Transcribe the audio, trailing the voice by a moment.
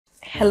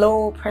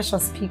Hello,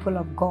 precious people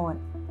of God.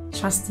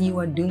 Trust you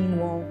are doing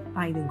well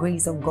by the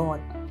grace of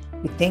God.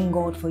 We thank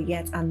God for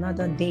yet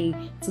another day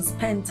to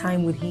spend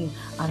time with Him,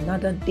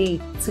 another day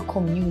to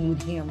commune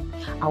with Him.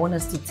 I want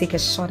us to take a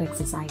short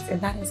exercise, and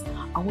that is,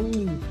 I want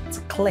you to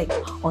click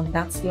on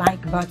that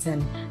like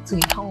button to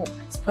help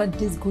spread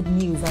this good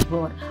news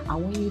abroad. I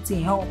want you to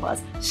help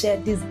us share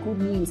this good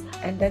news,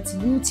 and that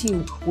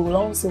YouTube will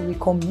also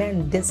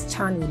recommend this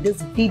channel,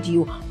 this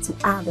video to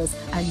others,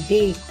 and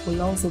they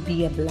will also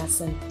be a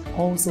blessing.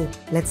 Also,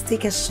 let's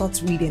take a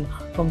short reading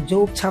from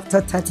Job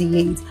chapter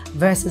 38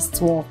 verses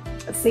 12.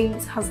 It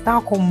says, "Hast thou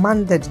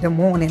commanded the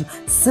morning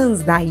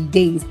since thy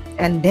days,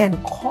 and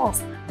then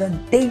caused the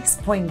day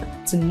spring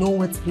to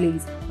know its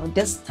place?" Now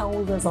this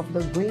tells us of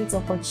the great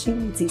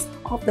opportunities,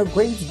 of the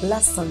great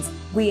blessings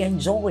we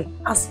enjoy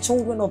as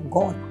children of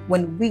God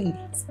when we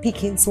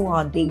speak into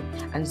our day.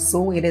 And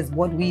so it is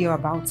what we are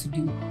about to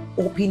do.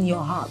 Open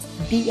your heart,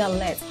 be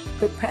alert,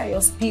 prepare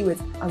your spirit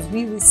as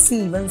we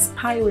receive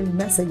inspiring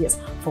messages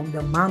from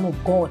the man of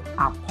God,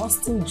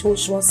 Apostle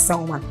Joshua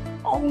Selman.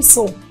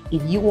 Also,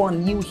 if you are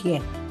new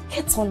here,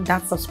 hit on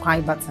that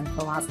subscribe button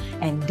for us,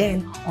 and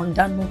then on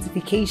that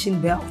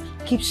notification bell.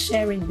 Keep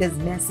sharing this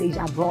message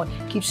abroad.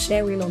 Keep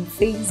sharing on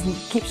Facebook.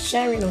 Keep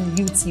sharing on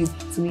YouTube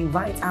to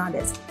invite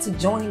others to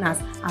join us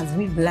as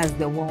we bless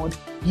the world.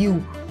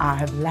 You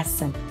are a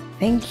blessing.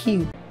 Thank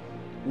you.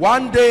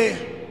 One day,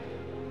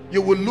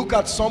 you will look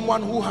at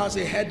someone who has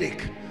a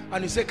headache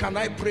and you say, "Can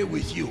I pray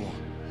with you?"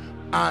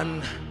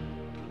 And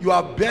you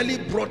have barely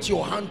brought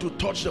your hand to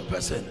touch the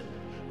person,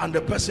 and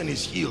the person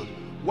is healed.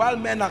 While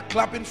men are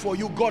clapping for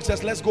you, God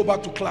says, "Let's go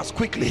back to class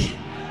quickly."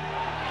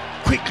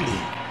 Quickly.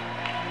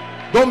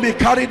 Don't be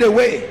carried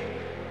away.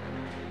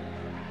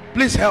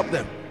 Please help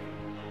them.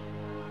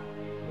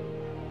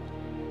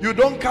 You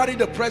don't carry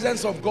the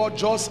presence of God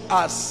just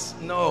as,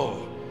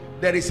 no.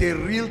 There is a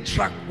real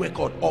track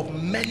record of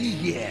many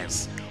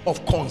years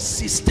of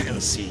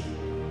consistency.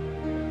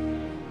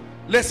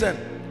 Listen,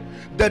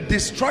 the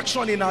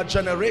distraction in our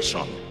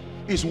generation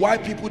is why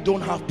people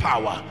don't have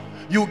power.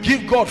 You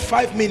give God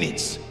 5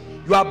 minutes,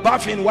 you are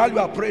bathing while you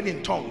are praying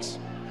in tongues,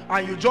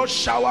 and you just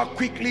shower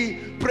quickly,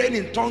 praying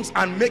in tongues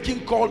and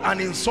making call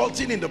and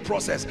insulting in the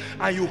process,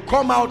 and you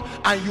come out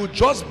and you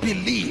just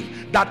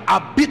believe that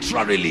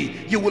arbitrarily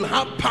you will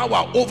have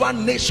power over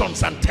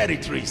nations and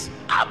territories.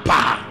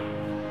 Abba!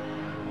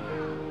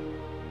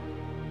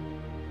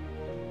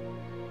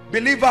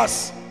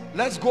 Believers,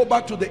 let's go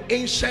back to the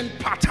ancient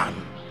pattern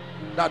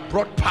that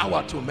brought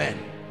power to men.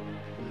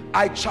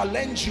 I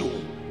challenge you,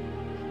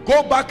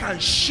 go back and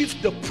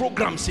shift the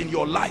programs in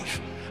your life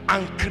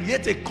and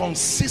create a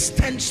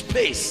consistent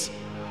space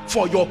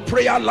for your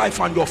prayer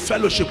life and your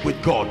fellowship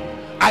with God.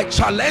 I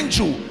challenge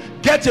you,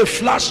 get a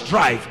flash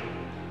drive,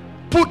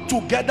 put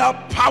together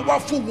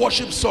powerful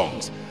worship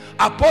songs.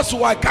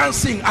 Apostle, I can't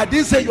sing. I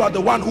didn't say you are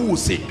the one who will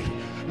sing.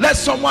 Let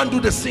someone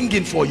do the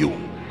singing for you.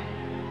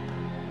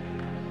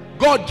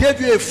 God gave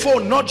you a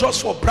phone not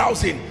just for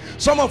browsing.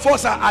 Some of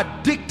us are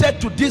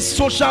addicted to this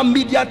social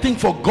media thing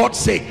for God's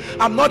sake.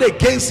 I'm not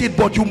against it,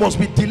 but you must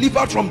be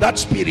delivered from that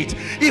spirit.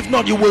 If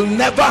not, you will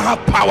never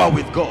have power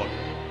with God.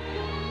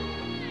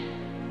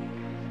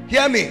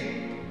 Hear me.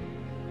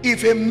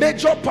 If a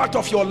major part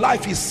of your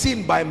life is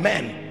seen by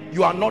men,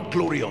 you are not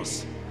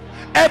glorious.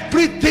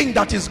 Everything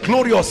that is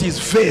glorious is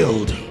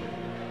veiled.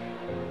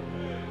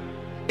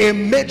 A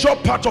major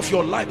part of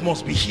your life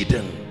must be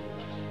hidden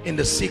in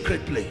the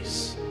secret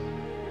place.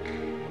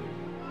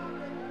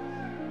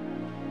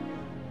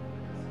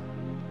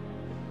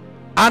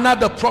 Anna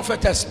the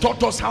prophetess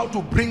taught us how to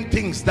bring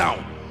things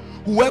down.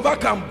 Whoever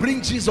can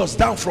bring Jesus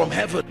down from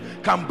heaven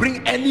can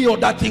bring any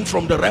other thing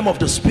from the realm of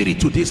the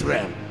spirit to this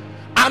realm.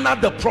 Anna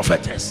the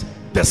prophetess,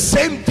 the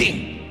same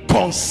thing,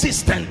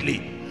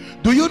 consistently.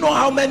 Do you know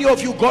how many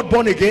of you got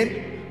born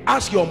again?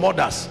 Ask your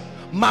mothers.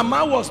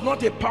 Mama was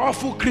not a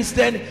powerful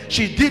Christian.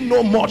 She didn't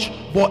know much,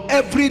 but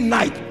every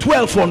night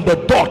 12 on the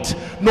dot,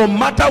 no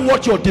matter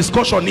what your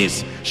discussion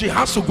is, she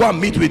has to go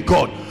and meet with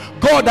God.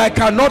 God, I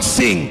cannot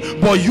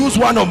sing, but use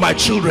one of my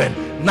children.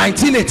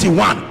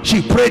 1981,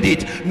 she prayed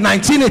it.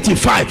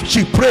 1985,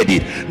 she prayed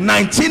it.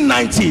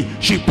 1990,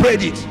 she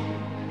prayed it.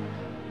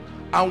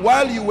 And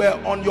while you were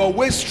on your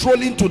way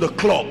strolling to the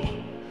club,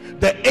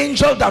 the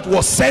angel that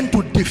was sent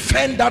to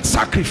defend that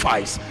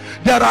sacrifice,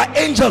 there are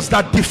angels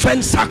that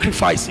defend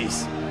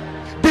sacrifices.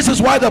 This is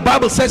why the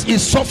Bible says he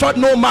suffered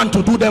no man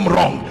to do them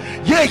wrong,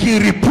 yea, he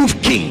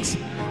reproved kings.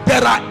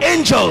 There are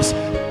angels.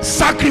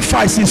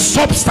 Sacrifice is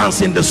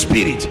substance in the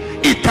spirit.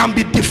 It can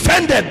be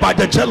defended by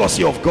the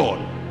jealousy of God.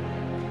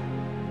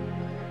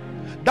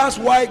 That's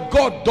why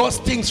God does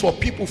things for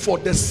people for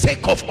the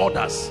sake of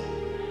others.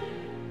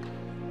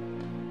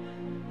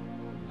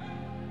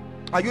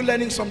 Are you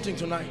learning something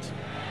tonight?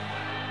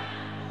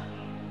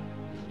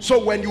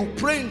 So when you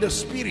pray in the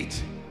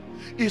spirit,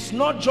 it's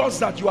not just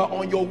that you are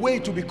on your way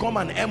to become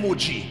an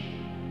emoji.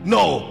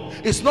 No,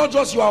 it's not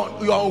just you are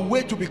on your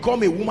way to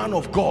become a woman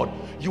of God.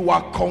 You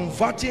are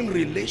converting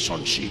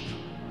relationship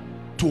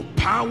to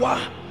power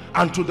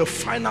and to the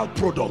final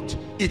product.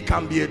 It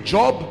can be a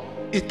job,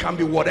 it can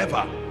be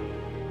whatever.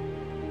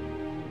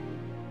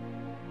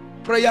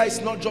 Prayer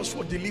is not just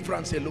for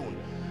deliverance alone.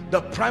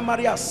 The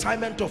primary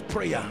assignment of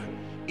prayer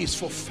is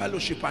for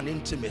fellowship and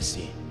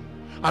intimacy.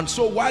 And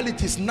so while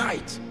it is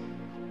night,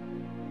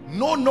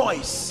 no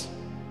noise,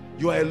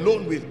 you are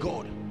alone with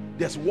God.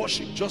 There's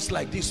worship just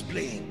like this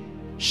playing.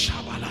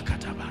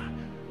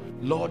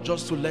 Lord,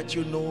 just to let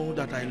you know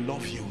that I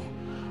love you.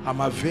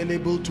 I'm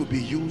available to be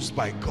used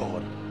by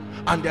God.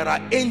 And there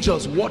are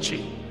angels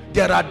watching.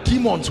 There are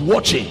demons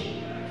watching.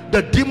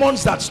 The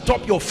demons that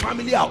stop your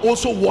family are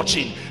also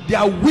watching. They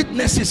are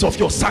witnesses of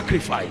your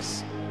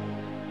sacrifice.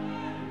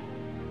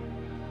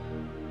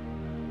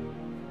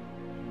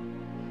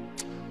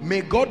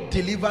 May God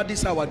deliver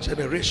this our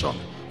generation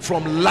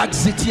from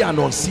laxity and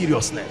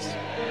unseriousness.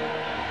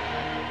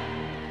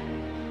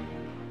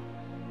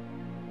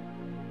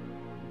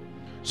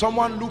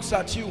 Someone looks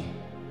at you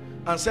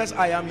and says,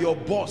 I am your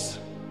boss.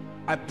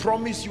 I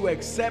promise you,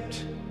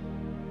 except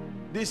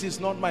this is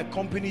not my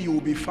company, you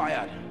will be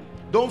fired.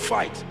 Don't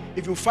fight.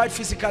 If you fight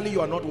physically,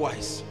 you are not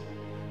wise.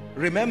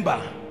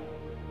 Remember,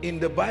 in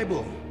the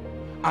Bible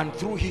and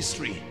through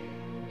history,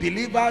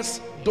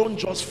 believers don't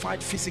just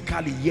fight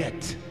physically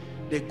yet.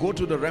 They go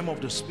to the realm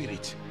of the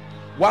spirit.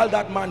 While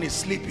that man is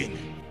sleeping,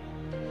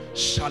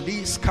 you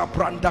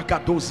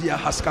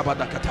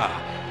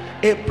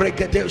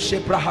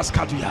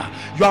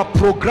are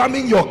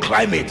programming your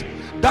climate.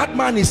 That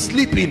man is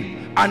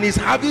sleeping and is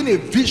having a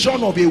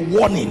vision of a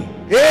warning.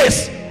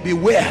 Yes,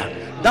 beware.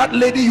 That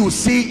lady you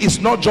see is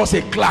not just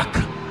a clerk.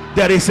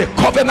 There is a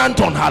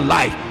covenant on her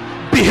life.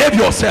 Behave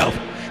yourself.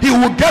 He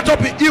will get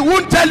up. He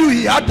won't tell you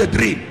he had the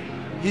dream.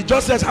 He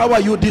just says, how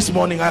are you this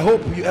morning? I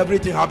hope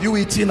everything. Have you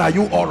eaten? Are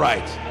you all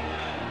right?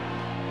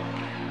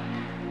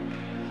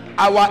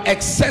 Our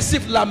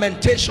excessive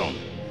lamentation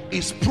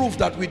is proof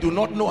that we do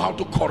not know how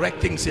to correct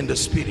things in the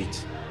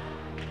spirit.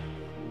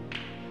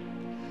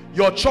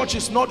 Your church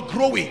is not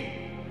growing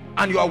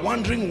and you are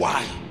wondering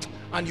why,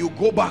 and you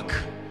go back,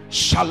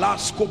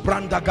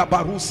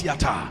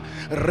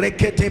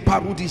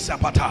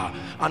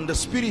 and the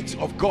Spirit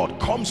of God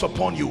comes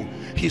upon you.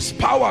 His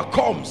power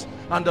comes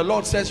and the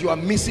Lord says, you are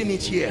missing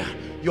it here,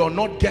 you're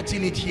not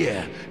getting it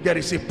here. There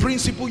is a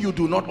principle you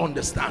do not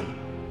understand.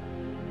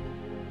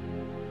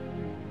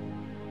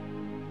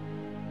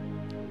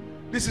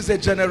 This is a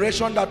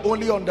generation that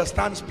only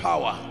understands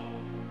power.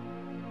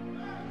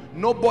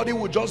 Nobody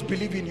will just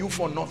believe in you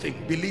for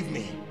nothing. Believe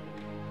me,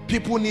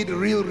 people need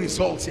real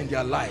results in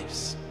their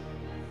lives.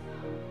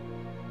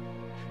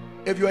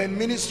 If you're in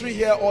ministry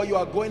here or you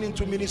are going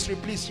into ministry,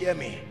 please hear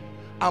me.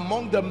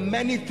 Among the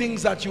many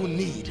things that you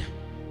need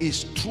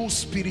is true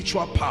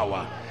spiritual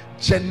power,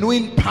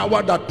 genuine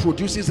power that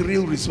produces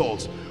real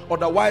results.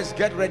 Otherwise,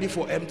 get ready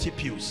for empty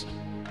pews.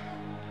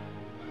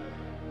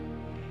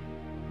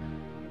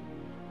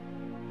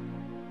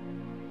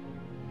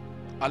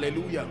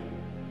 Hallelujah.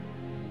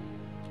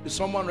 Is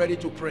someone ready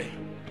to pray?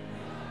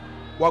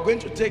 We are going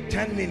to take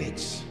 10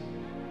 minutes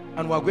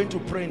and we are going to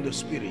pray in the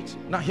spirit.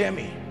 Now hear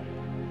me.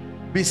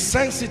 Be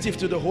sensitive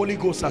to the Holy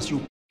Ghost as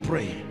you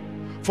pray.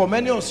 For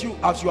many of you,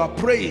 as you are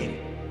praying,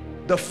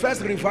 the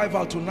first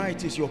revival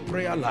tonight is your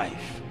prayer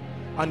life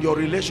and your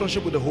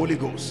relationship with the Holy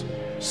Ghost.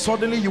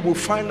 Suddenly you will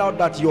find out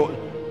that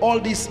all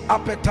these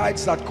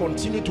appetites that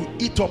continue to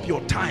eat up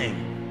your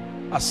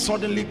time are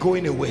suddenly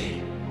going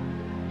away.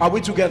 Are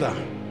we together?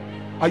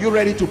 Are you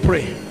ready to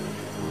pray?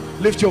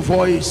 Lift your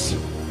voice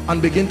and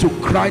begin to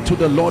cry to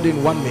the Lord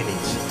in 1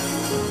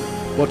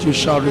 minute. But you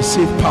shall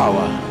receive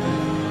power.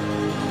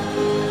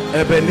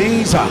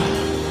 Ebenezer,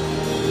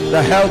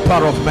 the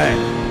helper of men.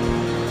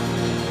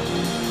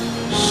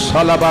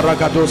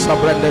 Salabaragado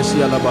sabrendes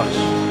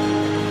yalabash.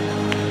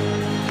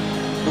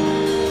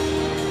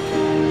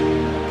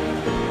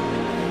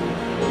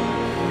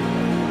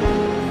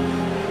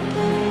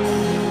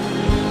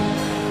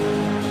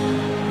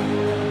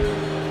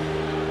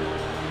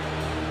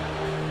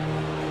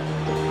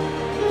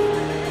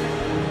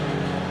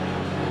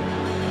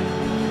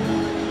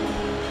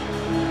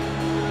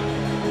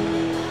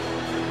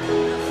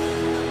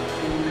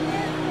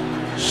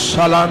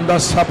 Shalanda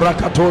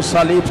sabrakato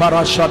sali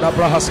parashada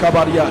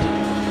brahaskabaria.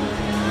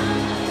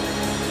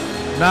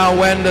 Now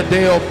when the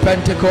day of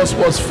Pentecost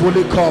was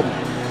fully come,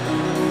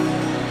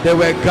 they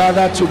were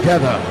gathered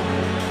together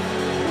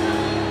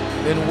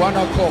in one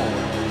accord.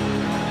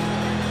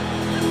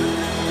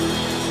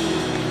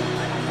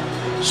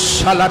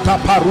 Shalata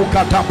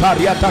parukata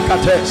pariata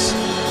kates.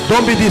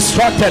 Don't be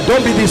distracted.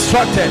 Don't be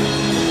distracted.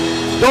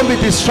 Don't be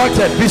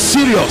distracted. Be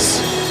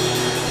serious.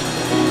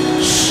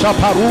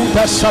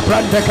 Shaparuta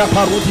sabrandeka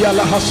parudia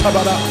la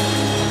hasabara.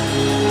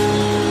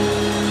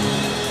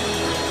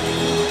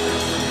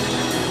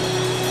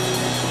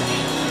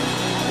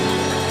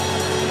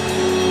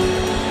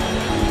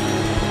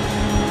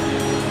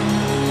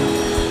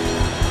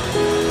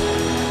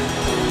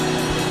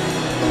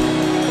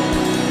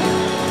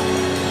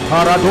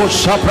 Arado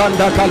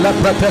sabrandaka la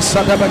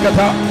pretesa de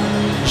bagata.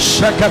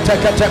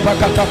 Shakatekate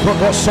bagata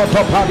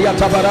prodosoto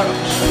pariata bara.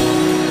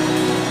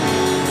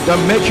 The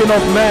making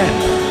of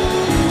man.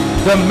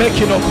 The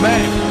making of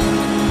man,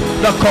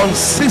 the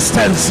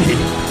consistency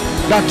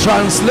that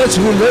translates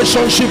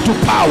relationship to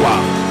power.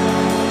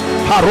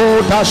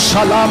 Haroda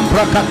Salam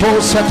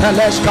Brakato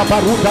Setelesh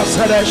Kabaruda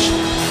Selesh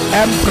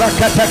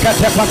Embrakete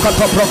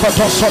Pakato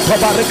Prokoto Soto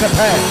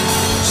Barikate.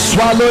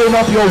 Swallowing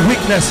up your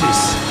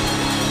weaknesses.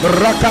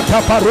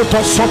 Rakata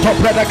Paruto Soto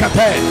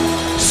Predakate.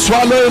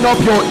 Swallowing up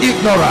your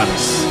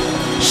ignorance.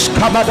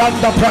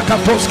 Skamadanda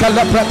Prakatos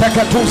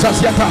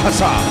Kalapratakatusas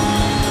Yatahasa.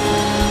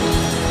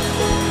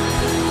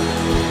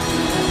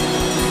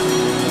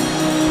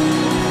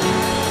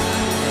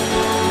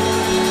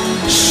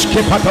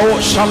 Skipato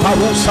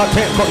Shaparusa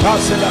Te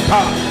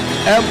Kotasilata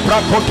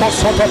Embrakoto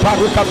Soto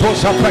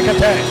Parukatosa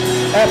Prakate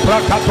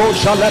Ebrakato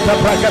Shaleta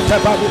Prakate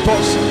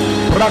Barutos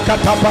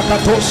Prakata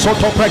Prakato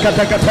Soto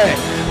Prakatekate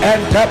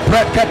Ente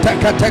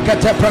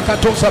Prakatekate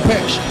Prakatosa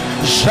Pesh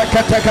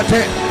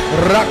Shekatekate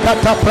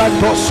Rakata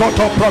Pranto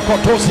Soto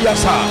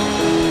Prokotosiasa.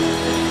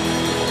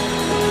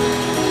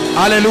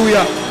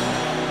 Hallelujah.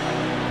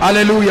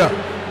 Hallelujah.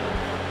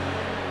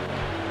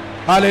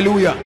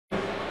 Hallelujah.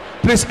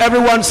 Please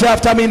everyone say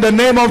after me, in the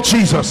name of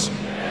Jesus.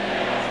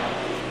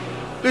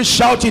 Please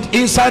shout it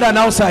inside and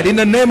outside. In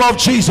the name of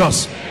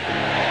Jesus.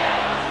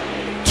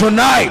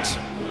 Tonight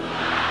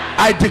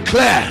I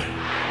declare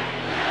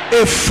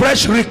a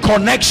fresh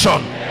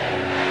reconnection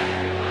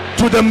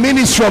to the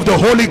ministry of the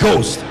Holy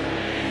Ghost.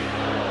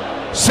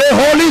 Say,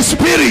 Holy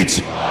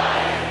Spirit,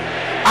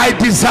 I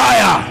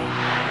desire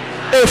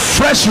a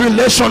fresh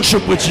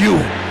relationship with you.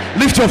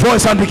 Lift your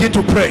voice and begin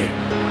to pray.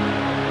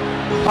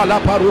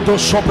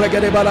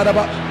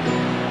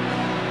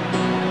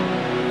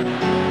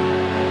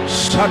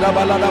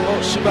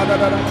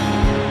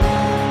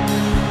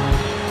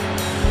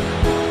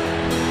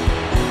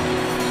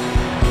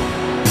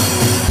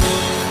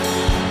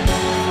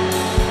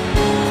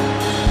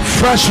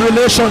 Fresh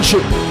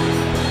relationship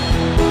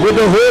with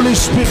the Holy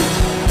Spirit.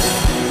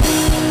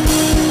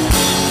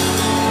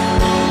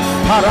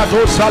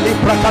 Paradosali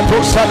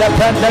prakatosa le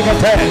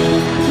pendegate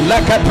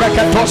leke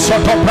prakatosa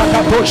to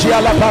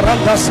prakatosia la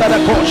paranda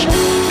sarakosh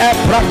e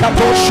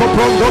prakatosho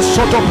prondo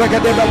soto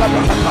pregedeva la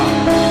brahata.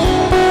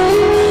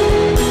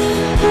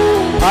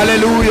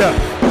 Hallelujah.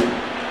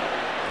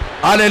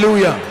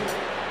 Hallelujah.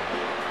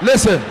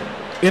 Listen,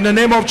 in the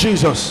name of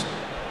Jesus,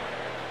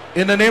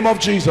 in the name of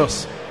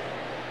Jesus,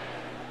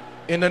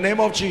 in the name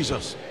of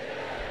Jesus,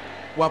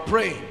 we're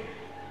praying.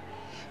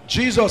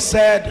 Jesus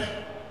said,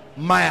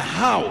 my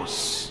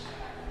house,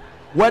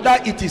 whether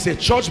it is a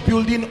church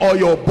building or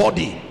your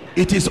body,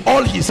 it is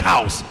all his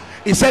house.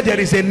 He said there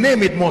is a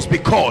name it must be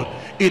called.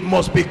 It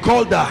must be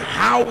called the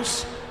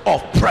house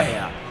of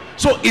prayer.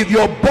 So if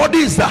your body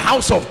is the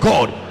house of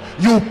God,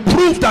 you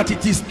prove that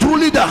it is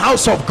truly the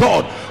house of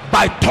God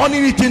by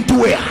turning it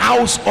into a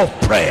house of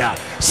prayer.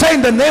 Say,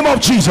 in the name of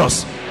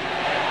Jesus,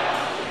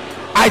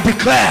 I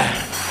declare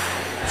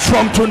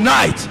from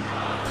tonight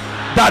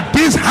that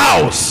this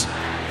house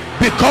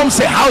becomes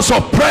a house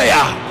of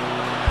prayer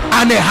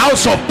and a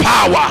house of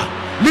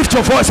power. Lift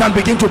your voice and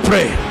begin to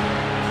pray.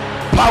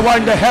 Power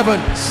in the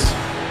heavens,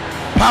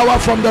 power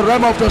from the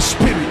realm of the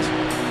spirit.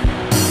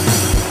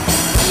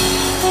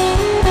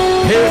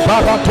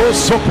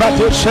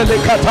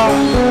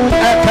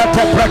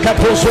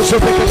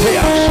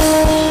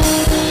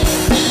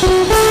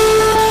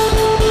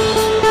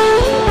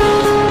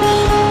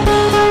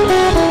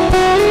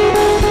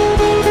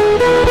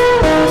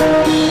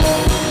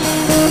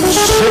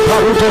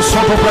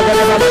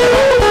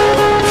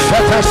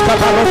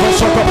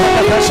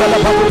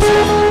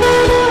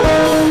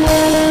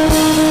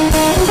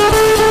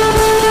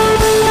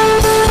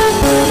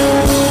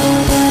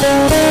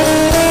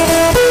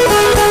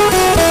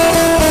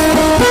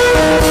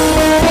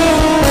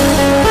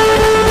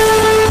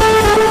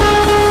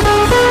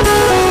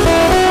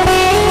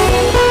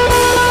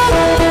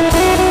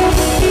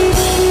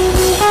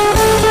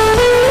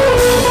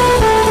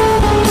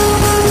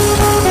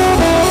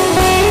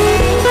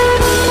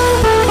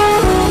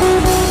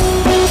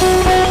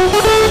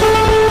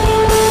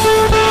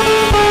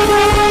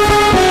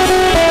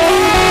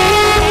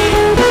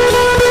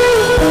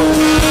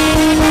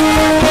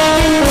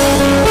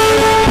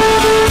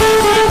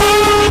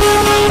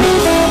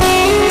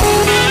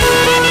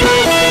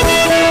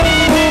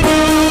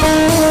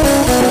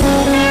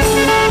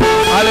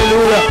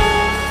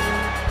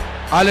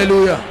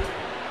 Hallelujah.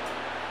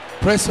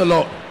 Praise the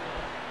Lord.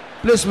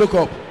 Please look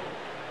up.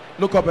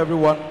 Look up,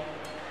 everyone.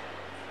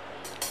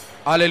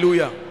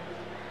 Hallelujah.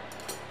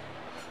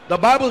 The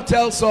Bible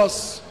tells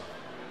us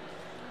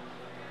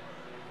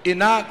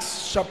in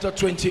Acts chapter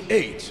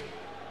 28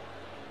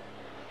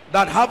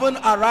 that having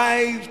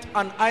arrived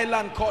an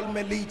island called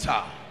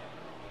Melita,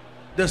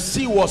 the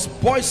sea was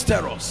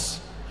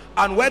boisterous,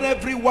 and when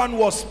everyone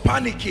was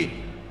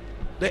panicking,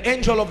 the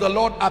angel of the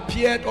Lord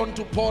appeared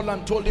unto Paul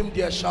and told him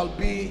there shall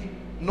be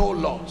no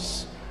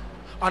loss.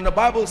 And the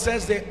Bible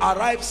says they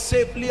arrived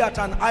safely at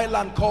an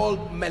island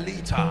called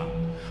Melita,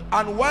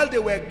 and while they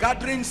were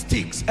gathering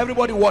sticks,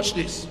 everybody watch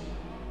this.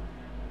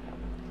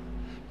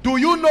 Do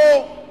you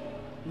know,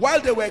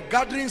 while they were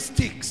gathering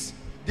sticks,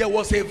 there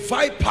was a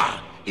viper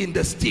in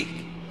the stick,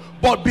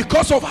 But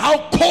because of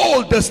how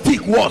cold the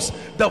stick was,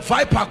 the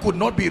viper could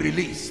not be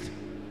released.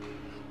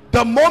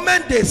 The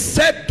moment they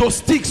set those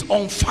sticks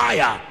on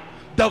fire,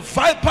 the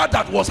viper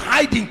that was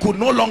hiding could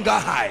no longer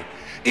hide.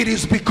 It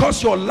is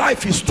because your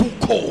life is too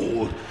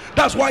cold.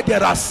 That's why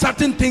there are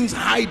certain things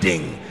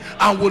hiding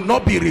and will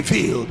not be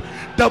revealed.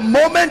 The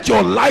moment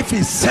your life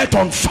is set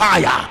on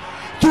fire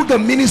through the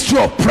ministry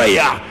of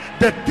prayer,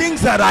 the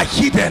things that are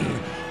hidden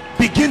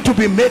begin to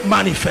be made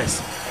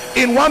manifest.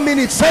 In 1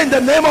 minute, say in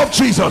the name of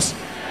Jesus,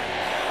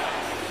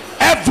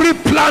 every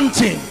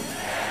planting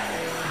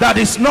that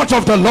is not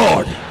of the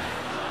Lord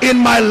in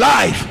my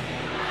life,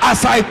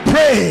 as I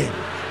pray,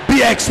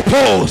 be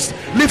exposed.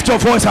 Lift your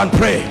voice and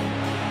pray.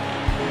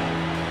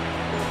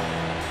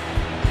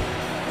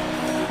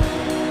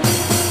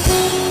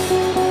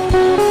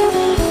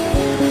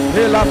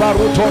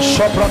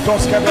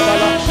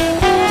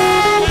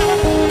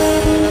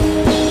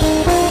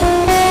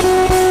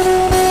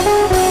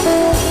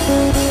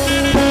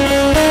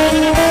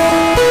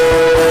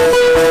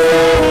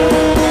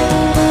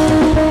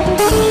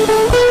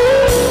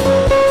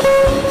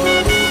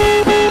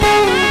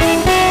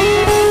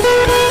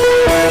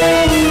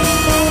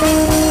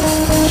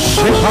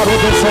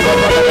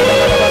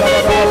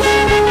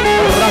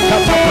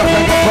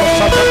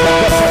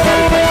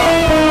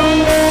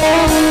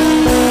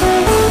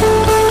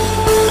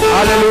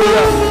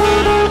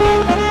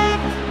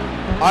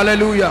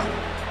 Hallelujah.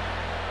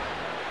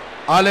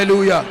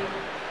 Hallelujah.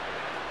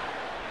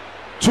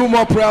 2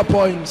 more prayer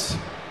points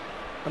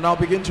and I'll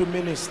begin to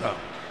minister.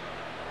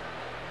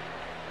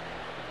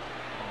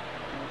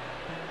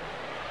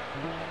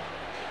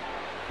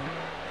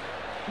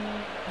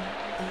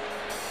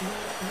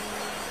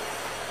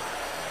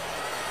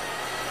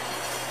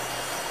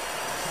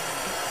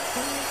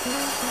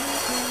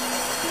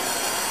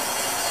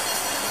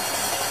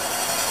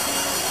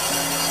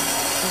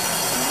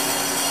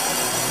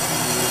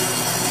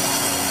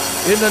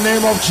 In the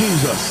name of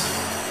Jesus.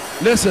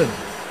 Listen.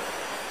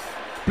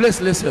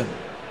 Please listen.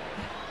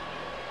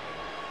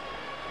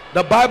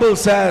 The Bible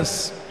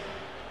says,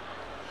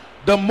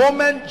 the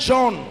moment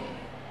John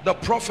the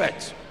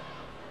prophet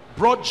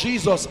brought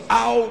Jesus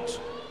out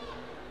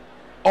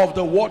of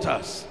the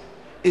waters,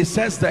 it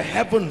says the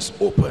heavens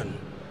opened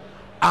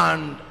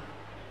and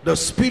the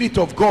Spirit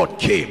of God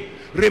came.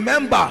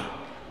 Remember,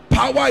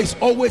 power is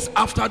always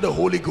after the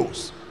Holy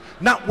Ghost.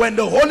 Now, when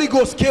the Holy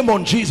Ghost came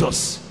on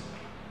Jesus,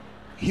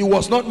 he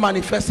was not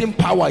manifesting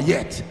power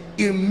yet.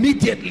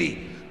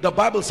 Immediately, the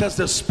Bible says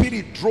the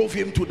Spirit drove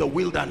him to the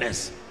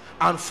wilderness,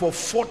 and for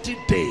 40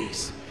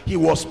 days he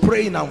was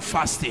praying and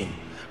fasting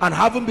and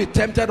having been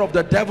tempted of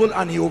the devil,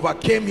 and he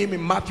overcame him.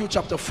 In Matthew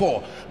chapter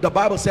 4, the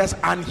Bible says,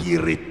 and he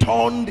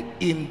returned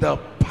in the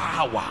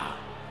power.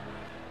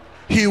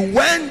 He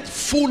went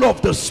full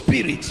of the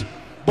Spirit,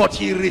 but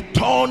he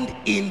returned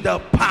in the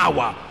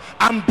power.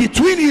 And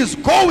between his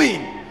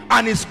going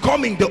and his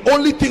coming, the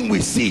only thing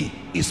we see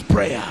is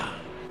prayer.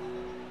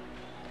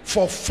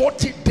 For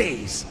 40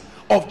 days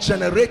of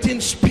generating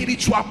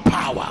spiritual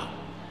power,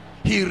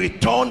 he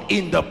returned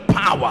in the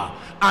power,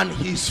 and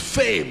his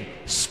fame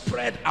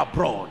spread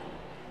abroad.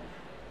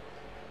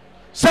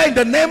 Say in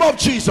the name of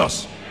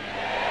Jesus,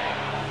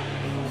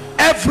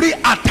 every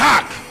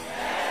attack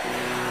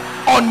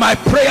on my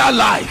prayer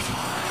life,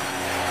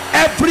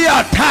 every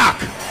attack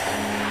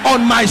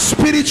on my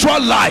spiritual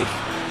life,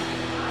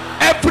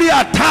 every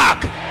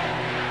attack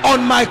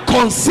on my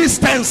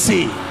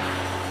consistency,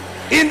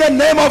 in the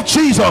name of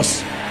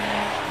Jesus,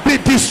 be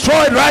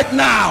destroyed right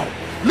now.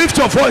 Lift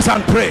your voice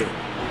and pray.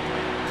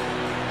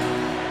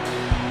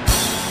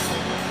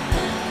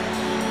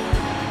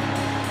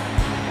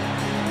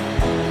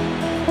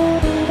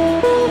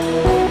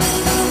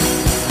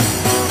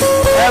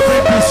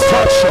 Every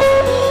destruction,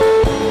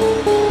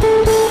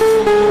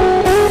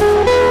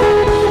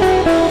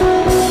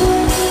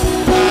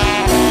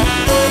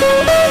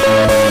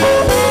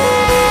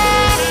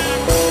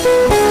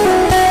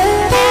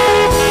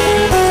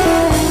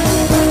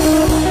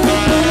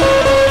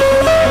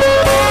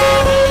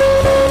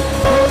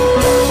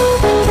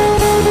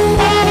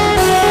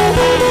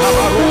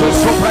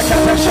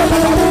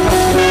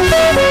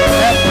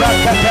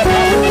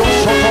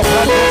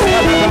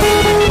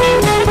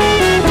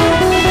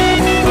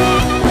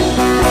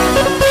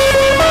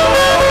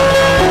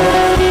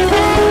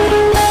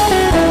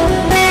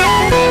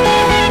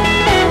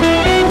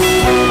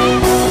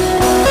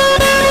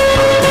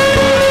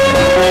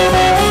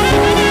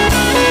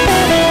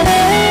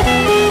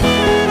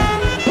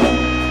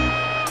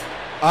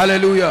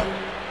 hallelujah.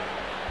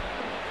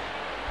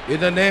 In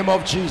the name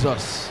of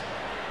Jesus,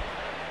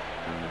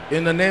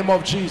 in the name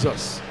of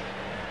Jesus,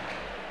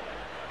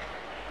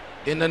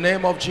 in the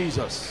name of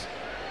Jesus,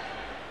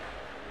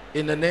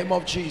 in the name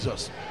of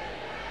Jesus.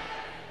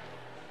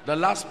 The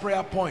last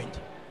prayer point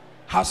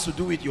has to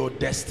do with your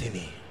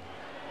destiny.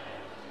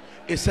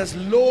 It says,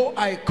 lo,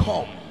 I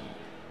come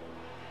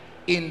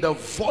in the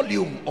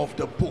volume of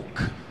the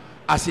book,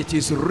 as it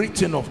is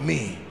written of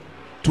me,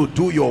 to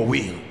do your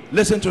will.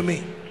 Listen to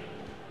me.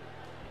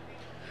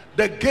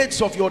 The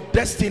gates of your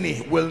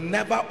destiny will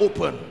never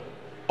open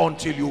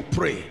until you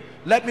pray.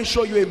 Let me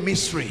show you a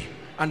mystery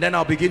and then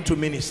I'll begin to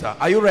minister.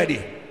 Are you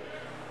ready?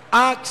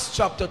 Acts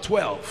chapter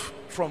 12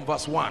 from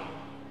verse 1.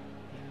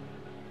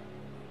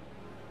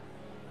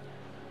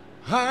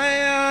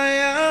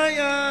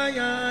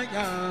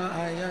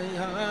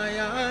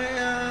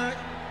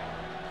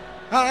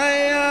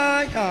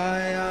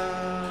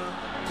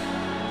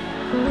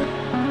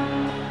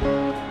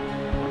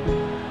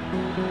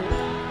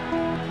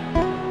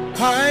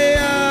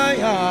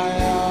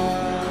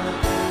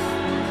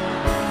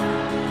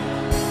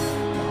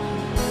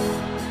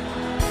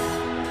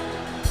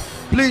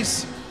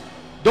 Please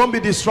don't be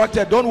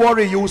distracted. Don't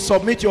worry, you will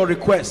submit your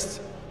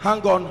request.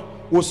 Hang on,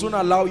 we'll soon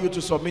allow you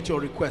to submit your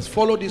request.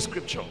 Follow this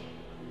scripture.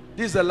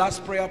 This is the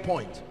last prayer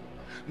point.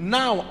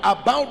 Now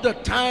about the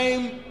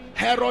time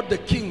Herod the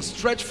king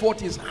stretched forth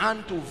his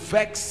hand to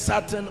vex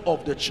certain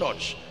of the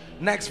church.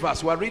 Next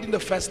verse, we're reading the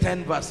first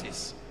 10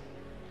 verses.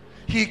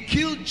 He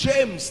killed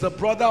James, the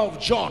brother of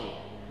John,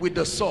 with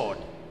the sword.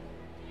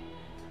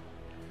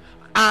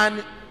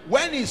 And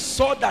when he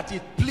saw that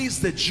it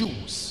pleased the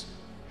Jews,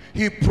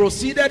 he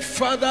proceeded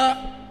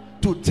further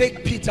to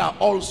take Peter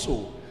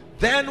also.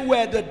 Then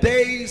were the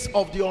days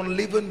of the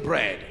unleavened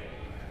bread,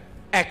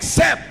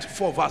 except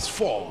for verse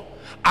 4.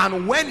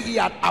 And when he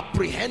had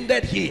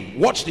apprehended him,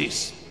 watch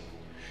this,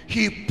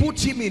 he put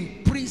him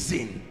in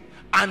prison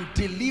and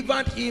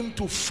delivered him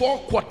to 4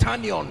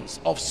 quaternions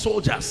of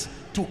soldiers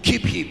to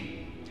keep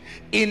him,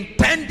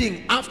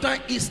 intending after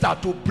Easter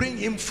to bring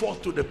him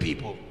forth to the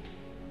people.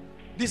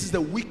 This is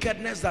the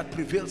wickedness that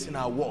prevails in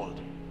our world.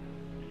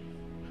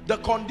 The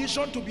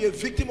condition to be a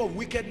victim of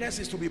wickedness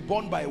is to be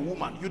born by a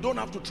woman. You don't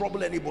have to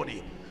trouble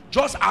anybody.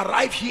 Just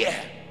arrive here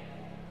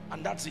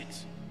and that's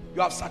it.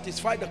 You have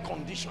satisfied the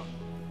condition.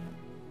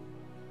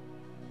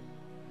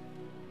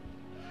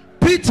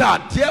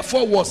 Peter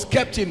therefore was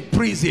kept in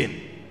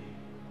prison.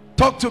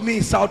 Talk to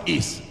me,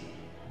 Southeast.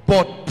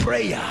 But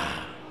prayer,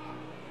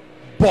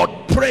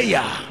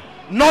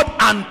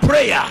 not an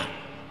prayer,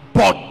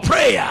 but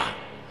prayer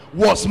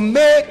was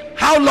made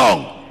how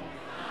long?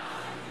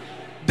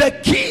 The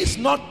key is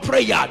not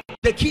prayer,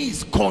 the key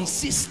is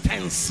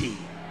consistency.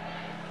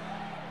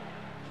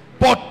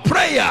 But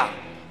prayer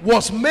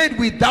was made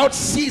without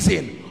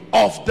ceasing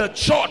of the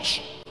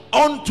church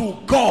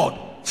unto God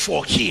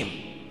for him.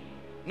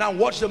 Now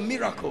watch the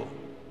miracle.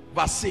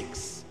 Verse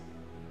 6.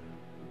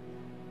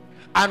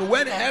 And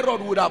when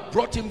Herod would have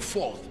brought him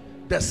forth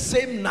the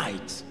same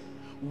night,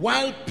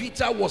 while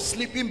Peter was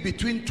sleeping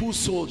between 2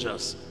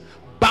 soldiers,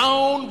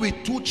 bound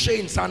with 2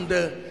 chains, and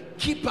the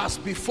keepers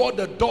before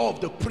the door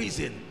of the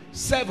prison.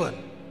 7.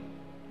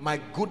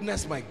 My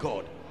goodness, my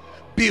God.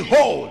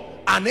 Behold,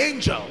 an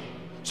angel.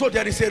 So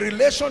there is a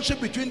relationship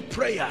between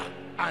prayer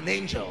and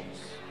angels.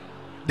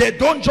 They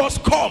don't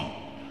just come,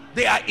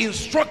 they are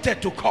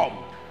instructed to come.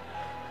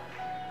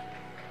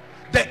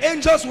 The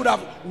angels would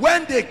have,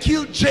 when they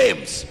killed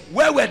James,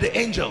 where were the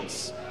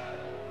angels?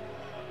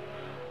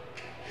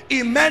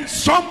 It meant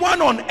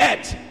someone on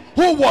earth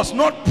who was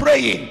not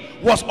praying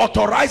was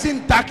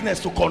authorizing darkness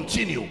to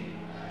continue.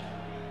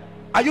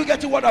 Are you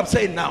getting what I'm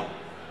saying now?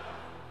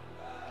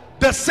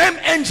 The same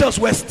angels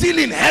were still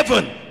in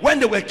heaven when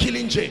they were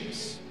killing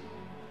James.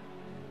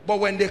 But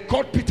when they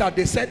caught Peter,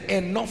 they said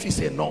enough is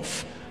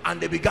enough. And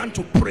they began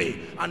to pray.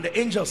 And the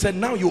angel said,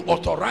 now you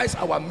authorize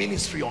our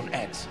ministry on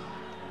earth.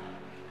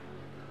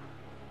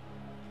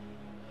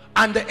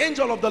 And the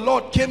angel of the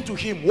Lord came to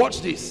him.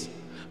 Watch this.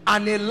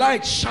 And a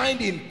light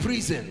shined in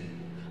prison.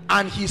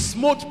 And he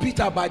smote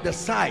Peter by the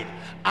side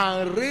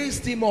and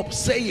raised him up,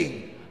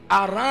 saying,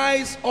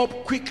 arise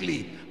up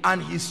quickly.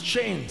 And his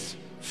chains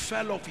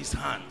fell off his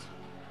hand.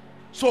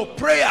 So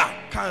prayer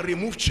can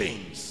remove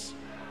chains.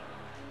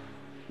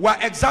 We're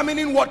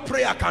examining what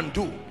prayer can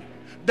do.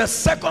 The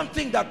second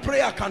thing that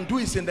prayer can do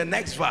is in the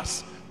next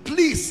verse.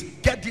 Please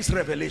get this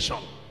revelation.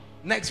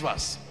 Next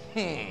verse.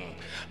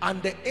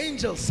 And the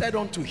angel said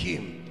unto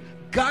him,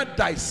 guard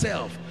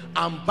thyself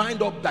and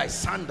bind up thy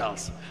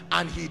sandals.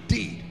 And he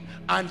did.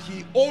 And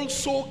he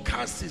also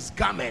cast his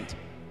garment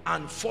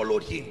and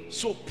followed him.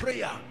 So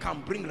prayer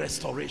can bring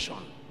restoration.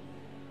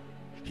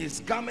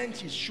 His garment,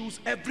 his shoes,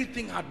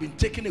 everything had been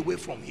taken away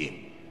from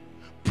him.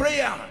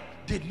 Prayer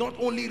did not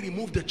only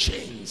remove the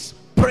chains,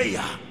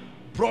 prayer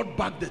brought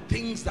back the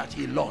things that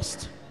he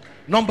lost.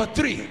 Number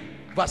 3,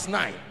 verse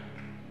 9.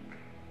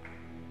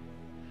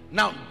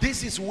 Now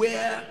this is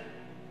where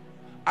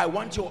I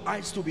want your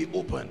eyes to be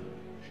open.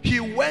 He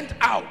went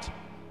out.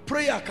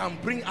 Prayer can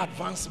bring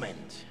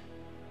advancement.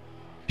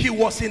 He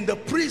was in the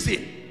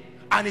prison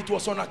and it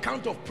was on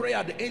account of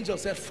prayer. The angel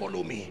said,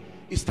 follow me.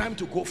 It's time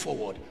to go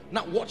forward.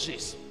 Now watch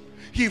this.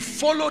 He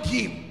followed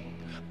him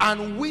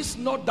and wist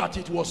not that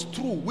it was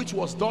true which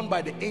was done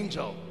by the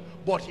angel,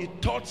 but he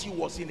thought he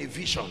was in a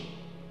vision.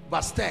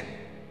 Verse 10.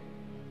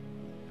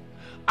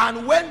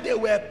 And when they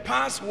were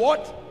past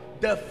what?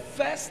 The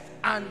first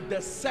and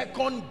the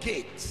second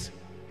gates.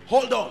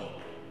 Hold on.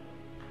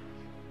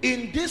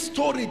 In this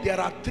story there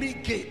are 3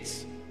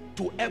 gates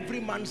to every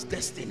man's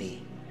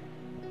destiny.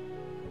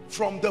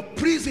 From the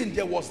prison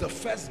there was the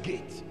first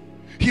gate.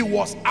 He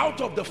was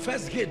out of the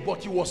first gate,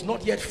 but he was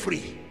not yet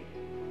free.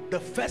 The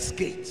first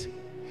gate.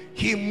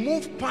 He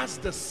moved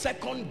past the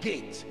second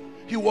gate.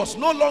 He was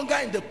no longer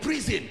in the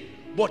prison,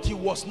 but he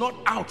was not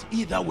out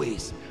either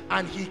ways.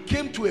 And he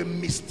came to a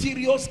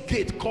mysterious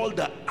gate called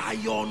the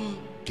Iron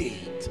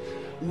Gate,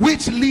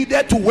 which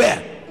leaded to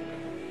where?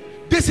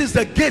 This is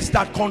the gate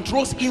that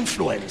controls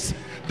influence.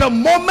 The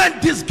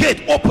moment this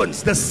gate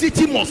opens, the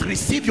city must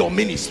receive your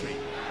ministry.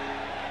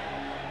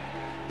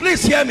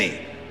 Please hear me.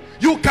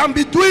 You can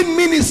be doing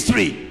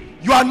ministry,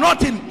 you are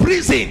not in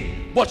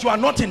prison, but you are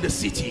not in the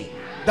city.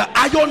 The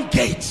iron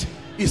gate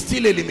is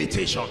still a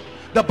limitation.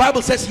 The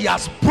Bible says he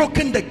has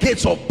broken the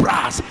gates of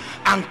brass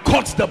and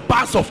cut the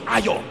bars of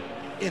iron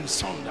in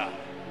sunder.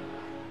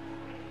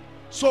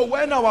 So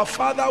when our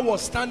father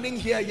was standing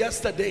here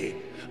yesterday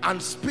and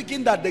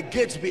speaking that the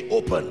gates be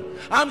open,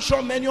 I'm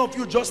sure many of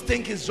you just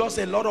think it's just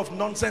a lot of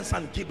nonsense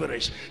and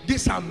gibberish.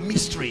 These are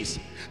mysteries.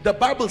 The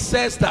Bible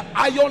says the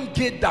iron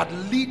gate that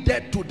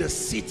leaded to the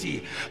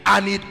city,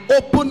 and it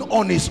opened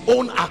on its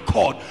own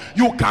accord.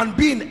 You can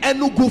be in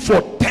Enugu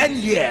for 10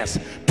 years,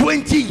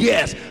 20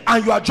 years,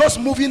 and you are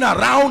just moving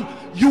around.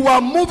 You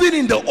are moving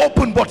in the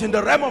open, but in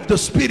the realm of the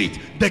spirit,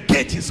 the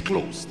gate is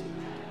closed.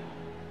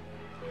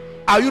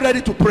 Are you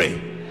ready to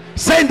pray?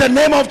 Say, in the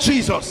name of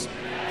Jesus,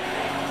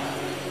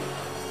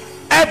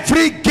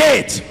 every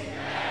gate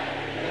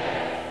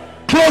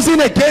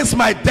closing against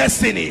my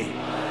destiny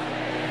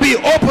be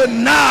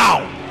open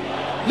now.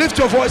 Lift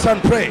your voice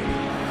and pray.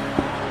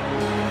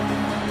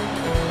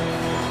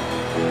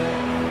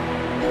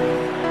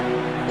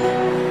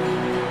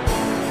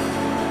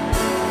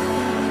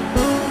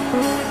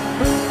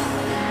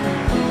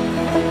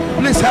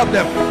 Please help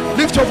them.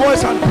 Lift your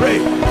voice and pray.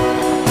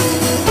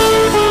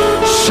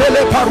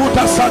 Shele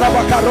paruta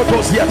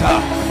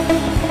sarabakarotoziata.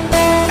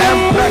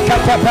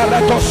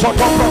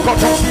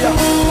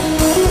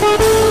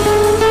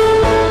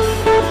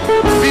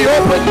 Be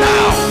open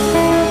now.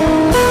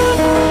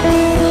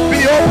 Be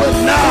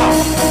open now.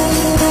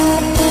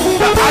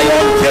 The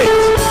iron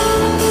gate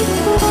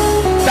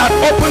that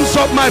opens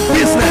up my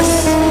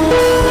business,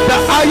 the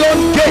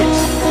iron gate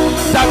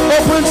that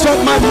opens up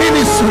my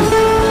ministry,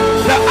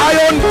 the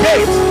iron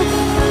gate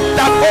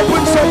that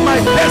opens up my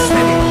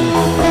destiny.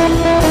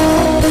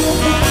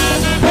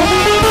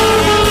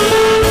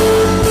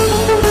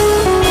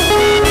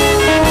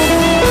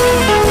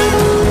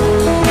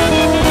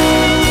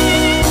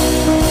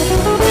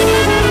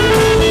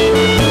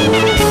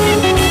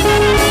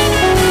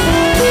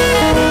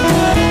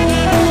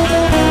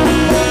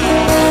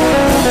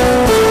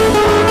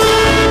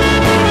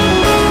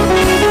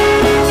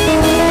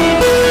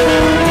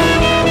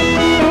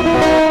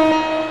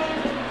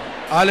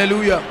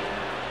 Hallelujah.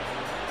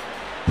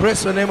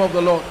 Praise the name of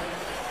the Lord.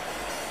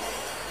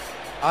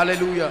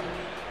 Hallelujah.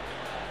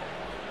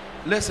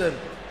 Listen,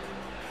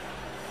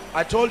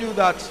 I told you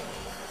that.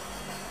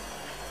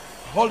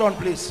 Hold on,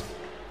 please.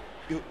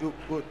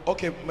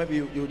 Okay, maybe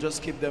you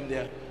just keep them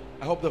there.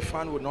 I hope the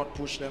fan would not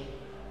push them.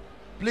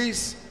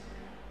 Please,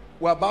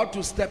 we're about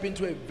to step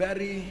into a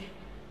very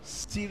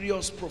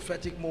serious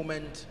prophetic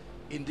moment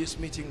in this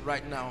meeting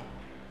right now.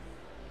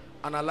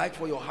 And I'd like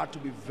for your heart to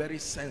be very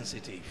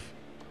sensitive.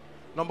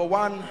 Number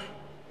one,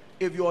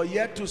 if you are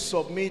yet to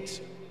submit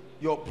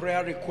your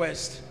prayer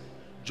request,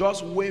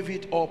 just wave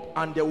it up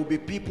and there will be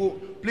people.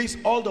 Please,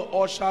 all the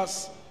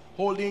ushers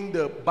holding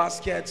the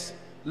baskets,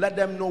 let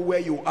them know where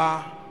you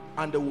are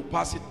and they will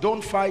pass it.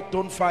 Don't fight,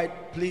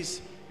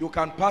 please. You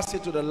can pass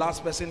it to the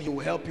last person, he will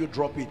help you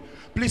drop it.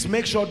 Please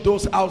make sure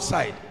those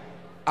outside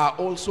are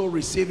also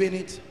receiving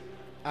it,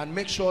 and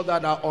make sure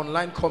that our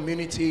online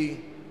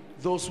community,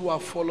 those who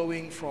are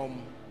following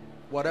from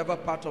whatever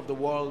part of the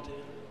world,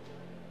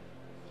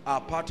 are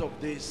part of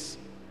this.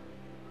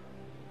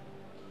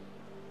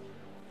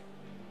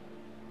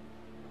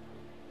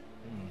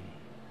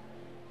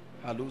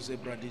 I'm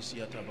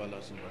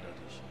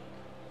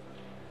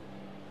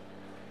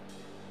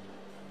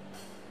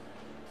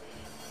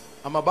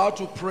about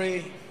to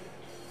pray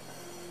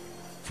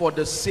for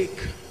the sick.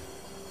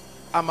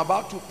 I'm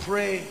about to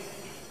pray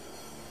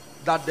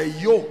that the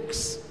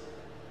yokes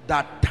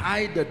that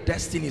tie the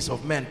destinies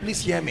of men,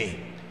 please hear me,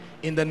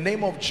 in the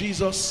name of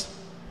Jesus,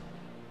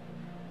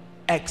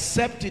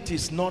 except it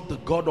is not the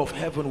God of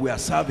heaven we are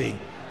serving,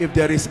 if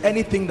there is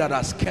anything that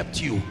has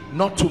kept you,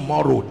 not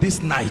tomorrow,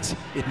 this night,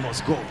 it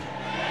must go.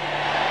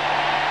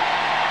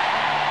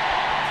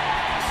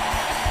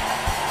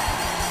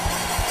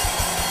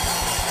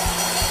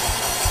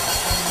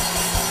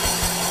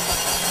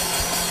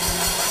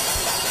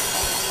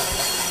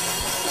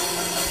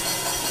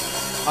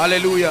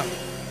 Hallelujah.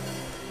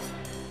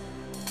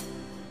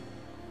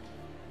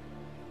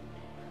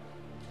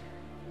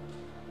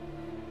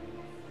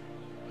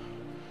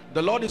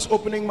 The Lord is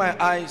opening my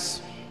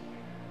eyes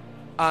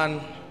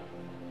and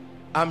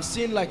I'm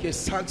seeing like a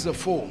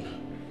saxophone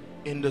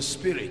in the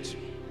spirit.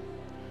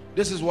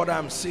 This is what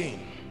I'm seeing.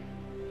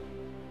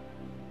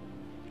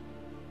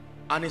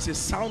 And it's a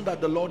sound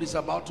that the Lord is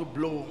about to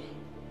blow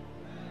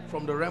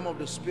from the realm of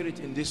the spirit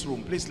in this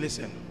room. Please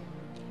listen.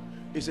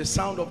 It's a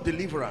sound of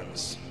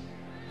deliverance.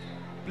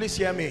 Please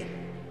hear me.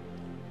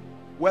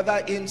 Whether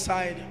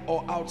inside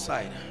or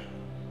outside,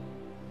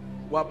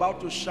 we're about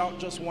to shout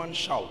just one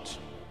shout.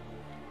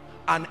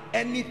 And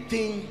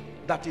anything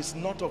that is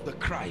not of the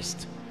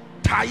Christ,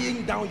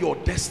 tying down your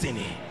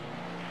destiny,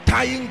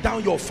 tying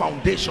down your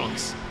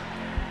foundations,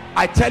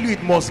 I tell you,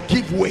 it must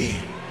give way.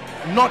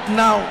 Not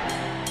now,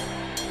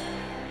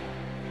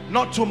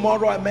 not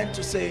tomorrow, I meant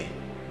to say,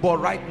 but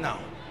right now.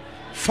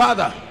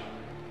 Father,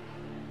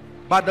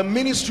 by the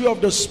ministry of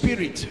the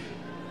Spirit,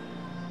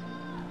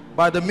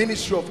 by the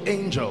ministry of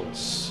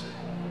angels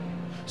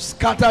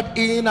scattered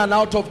in and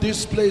out of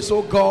this place,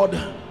 oh God,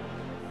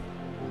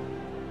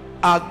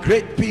 are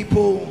great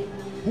people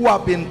who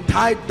have been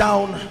tied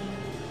down.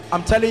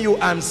 I'm telling you,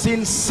 I'm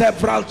seeing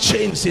several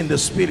chains in the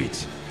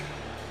spirit.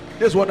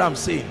 This is what I'm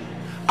seeing.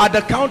 At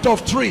the count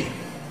of 3,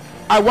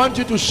 I want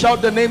you to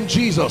shout the name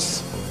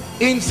Jesus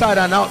inside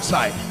and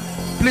outside.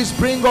 Please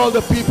bring all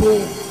the people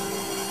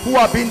who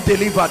are being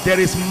delivered. There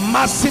is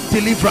massive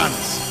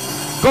deliverance.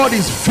 God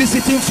is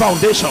visiting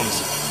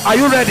foundations. Are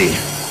you ready?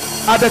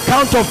 At the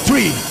count of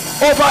 3,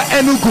 over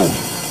Enugu,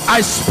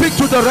 I speak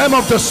to the realm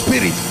of the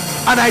spirit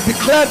and I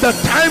declare the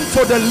time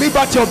for the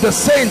liberty of the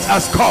saints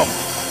has come.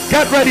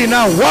 Get ready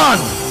now. 1,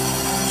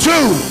 2,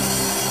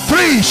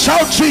 3.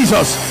 Shout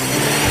Jesus.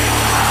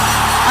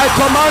 I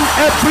command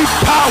every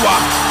power,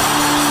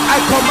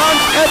 I command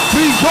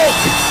every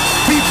yoke,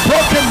 be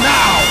broken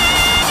now.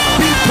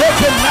 Be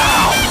broken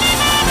now.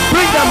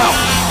 Bring them out.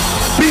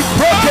 Be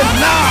broken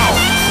now.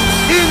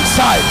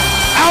 Inside,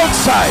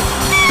 outside,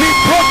 be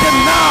broken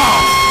now.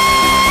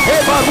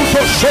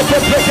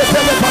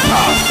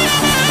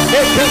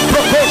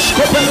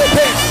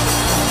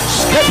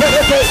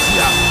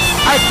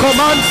 I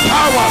command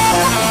powers,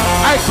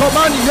 I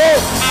command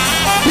yokes,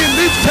 be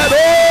lifted,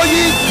 all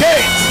ye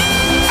gates,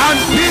 and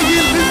be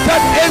ye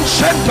lifted,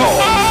 ancient door.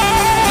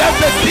 Let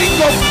the King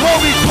of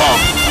glory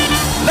come.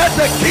 Let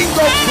the King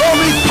of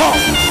glory come.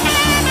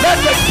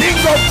 Let the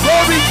King of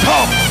glory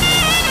come.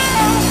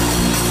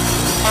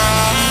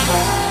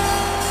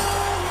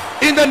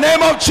 In the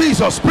name of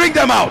Jesus, bring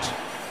them out.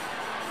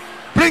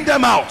 Bring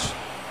them out.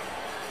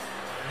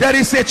 There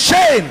is a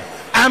chain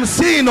I'm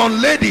seeing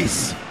on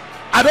ladies.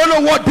 I don't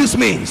know what this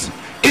means.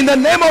 In the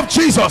name of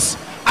Jesus,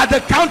 at the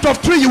count of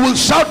 3, you will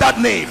shout that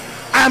name.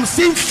 I am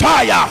seeing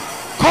fire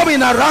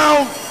coming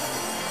around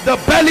the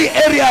belly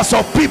areas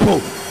of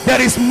people.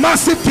 There is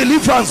massive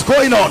deliverance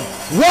going on.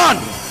 1,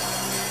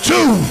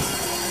 2,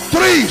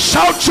 3.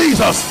 Shout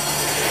Jesus.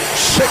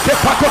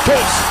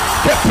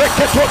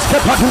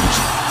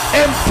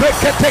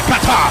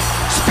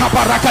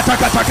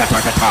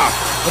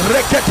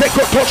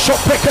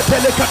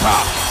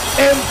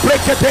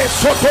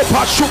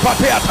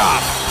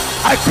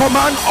 I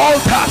command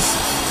altars,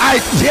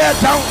 I tear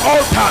down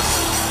altars,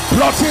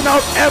 blotting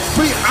out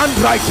every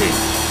handwriting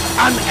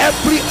and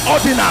every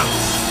ordinance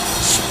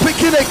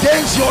speaking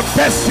against your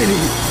destiny,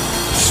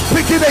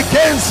 speaking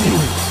against you.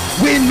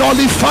 We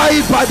nullify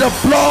it by the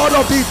blood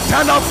of the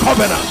eternal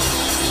covenant.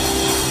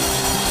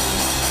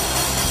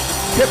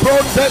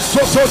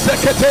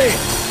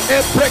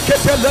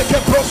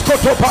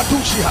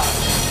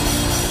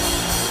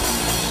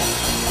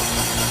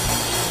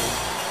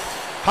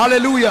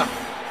 Hallelujah.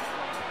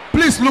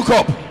 Please look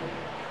up.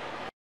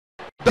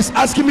 Just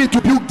asking me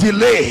to build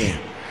delay.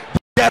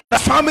 There are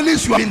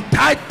families you have been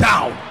tied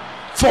down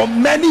for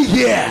many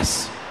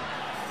years.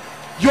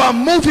 You are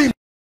moving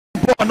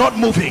but are not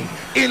moving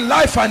in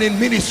life and in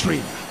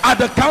ministry. At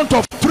the count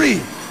of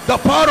 3, the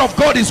power of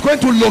God is going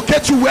to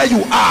locate you where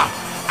you are,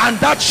 and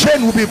that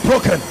chain will be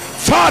broken.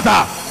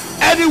 Father,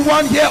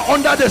 anyone here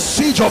under the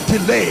siege of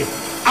delay,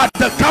 at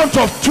the count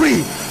of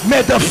 3,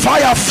 may the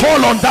fire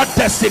fall on that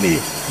destiny.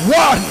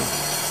 1,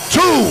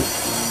 2,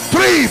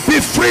 3.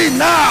 Be free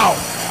now.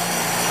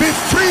 Be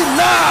free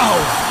now.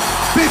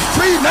 Be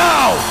free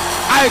now.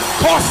 I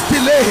cause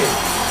delay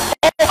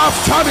over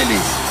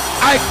families.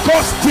 I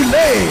cause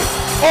delay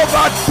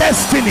over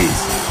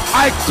destinies.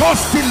 I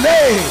cause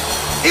delay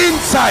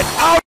inside,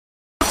 out,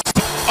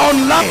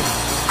 online.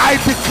 I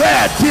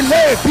declare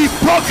delay be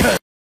broken.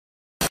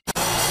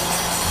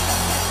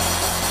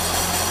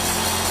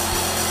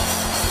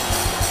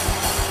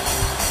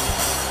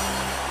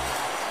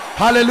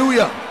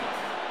 Hallelujah.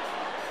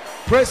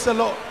 Praise the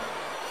Lord.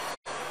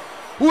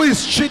 Who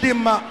is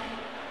Chidima?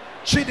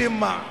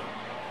 Chidima.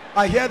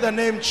 I hear the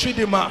name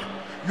Chidima.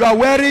 You are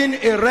wearing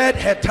a red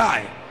head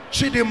tie.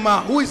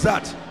 Chidima, who is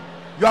that?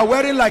 You are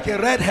wearing like a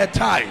red head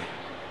tie.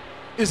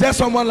 Is there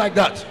someone like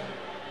that?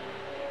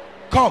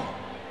 Come.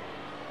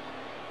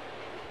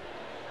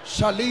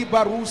 Shali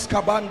Barus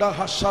Kabanda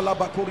Hashala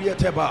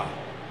Bakurieteba.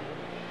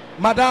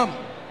 Madam,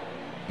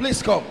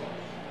 please come.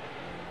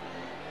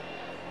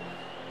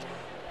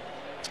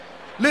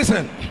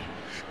 Listen,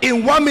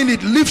 in 1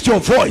 minute, lift your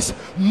voice.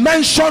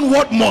 Mention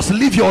what must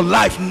live your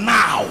life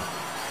now.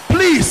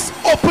 Please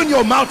open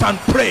your mouth and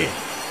pray.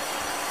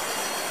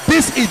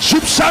 These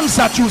Egyptians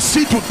that you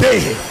see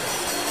today,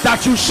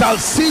 that you shall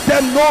see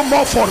them no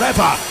more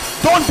forever.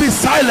 Don't be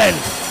silent.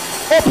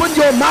 Open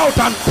your mouth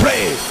and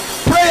pray.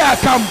 Prayer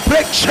can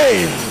break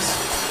chains.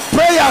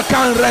 Prayer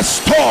can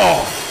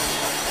restore.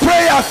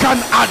 Prayer can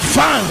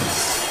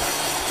advance.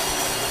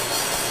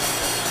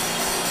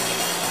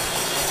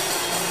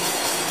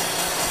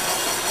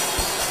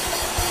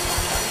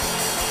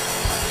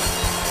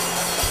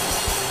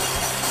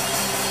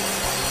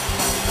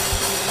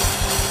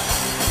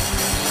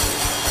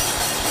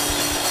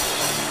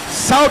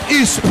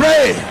 Southeast,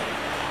 pray.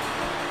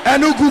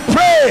 Enugu,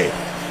 pray.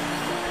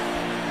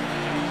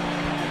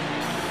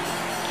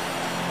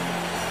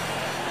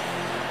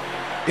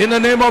 In the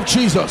name of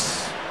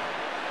Jesus.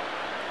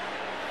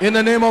 In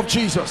the name of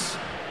Jesus.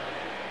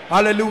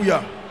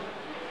 Hallelujah.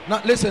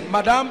 Now listen,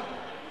 madam,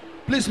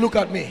 please look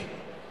at me.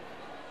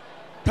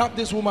 Tap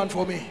this woman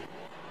for me.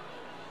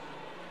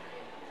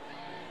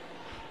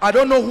 I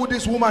don't know who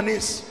this woman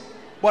is,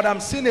 but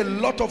I'm seeing a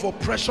lot of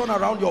oppression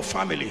around your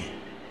family.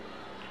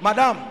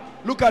 Madam,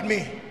 look at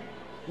me.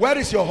 Where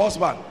is your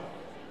husband?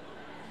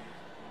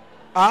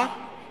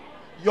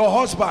 Your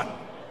husband.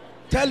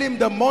 Tell him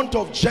the month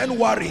of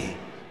January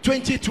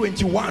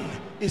 2021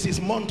 is his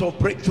month of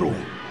breakthrough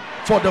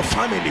for the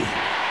family.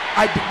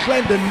 I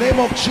declare in the name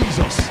of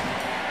Jesus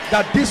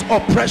that this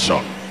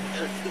oppression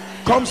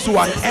comes to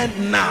an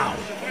end now.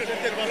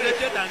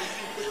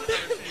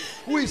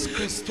 Who is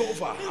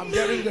Christopher? I'm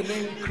hearing the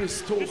name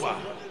Christopher.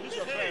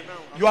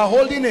 You are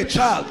holding a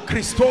child,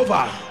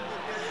 Christopher.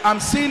 I'm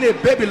seeing a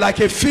baby like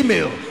a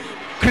female.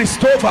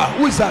 Christopher,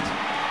 who is that?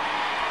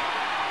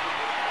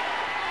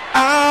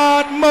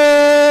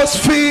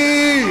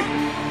 Atmosphere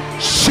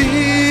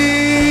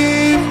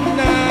shift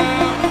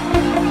now.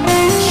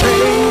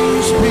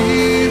 Chains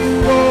be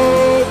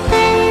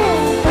broken.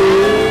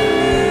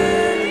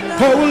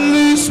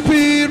 Holy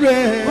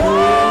Spirit.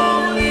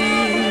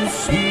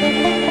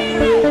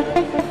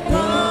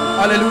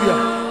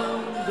 Hallelujah.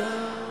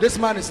 This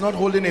man is not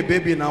holding a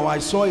baby now. I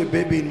saw a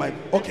baby in my...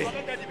 Okay.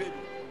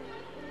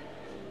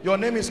 Your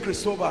name is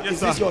Christopher. Yes, is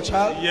this your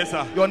child? Yes,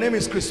 sir. Your name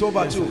is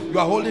Christopher, yes, too. Sir. You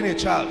are holding a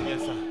child.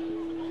 Yes, sir.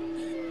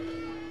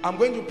 I'm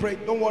going to pray.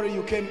 Don't worry,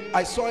 you came.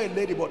 I saw a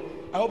lady, but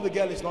I hope the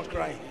girl is not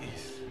crying.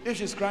 Yes. If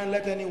she's crying,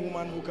 let any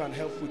woman who can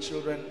help with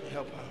children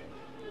help her.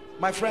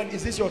 My friend,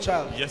 is this your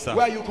child? Yes, sir.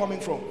 Where are you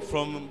coming from?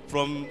 From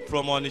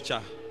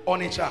Onitsha.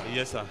 Onitsha?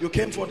 Yes, sir. You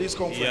came for this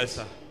conference? Yes,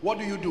 sir. What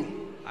do you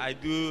do? I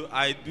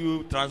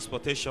do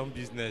transportation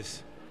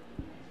business.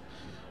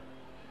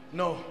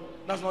 No,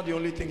 that's not the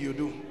only thing you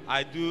do.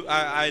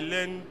 I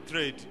learn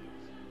trade,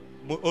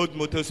 old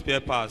motor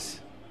spare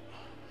parts.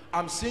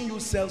 I'm seeing you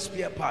sell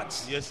spare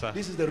parts. Yes, sir.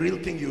 This is the real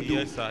thing you do.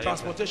 Yes, sir.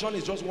 Transportation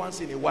is just once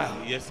in a while.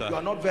 Yes, sir. You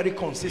are not very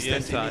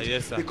consistent. Yes, sir. in it.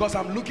 Yes, sir. Because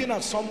I'm looking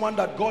at someone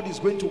that God is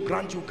going to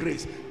grant you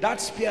grace. That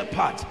spare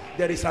part,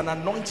 there is an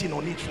anointing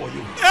on it for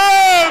you.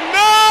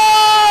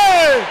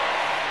 Amen.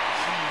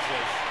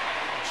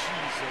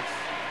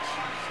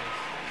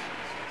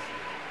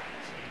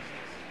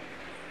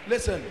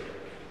 Listen,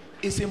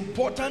 it's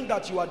important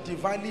that you are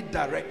divinely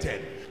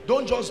directed.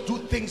 Don't just do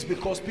things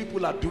because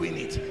people are doing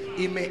it.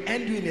 It may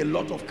end you in a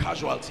lot of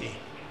casualty.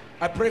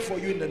 I pray for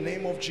you in the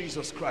name of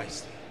Jesus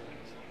Christ.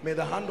 May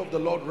the hand of the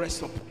Lord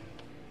rest upon you.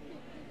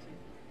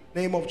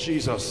 Name of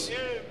Jesus.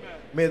 Amen.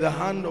 May the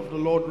hand of the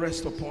Lord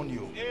rest upon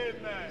you.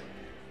 Amen.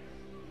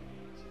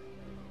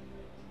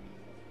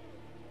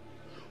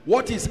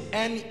 What is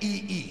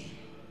NEE?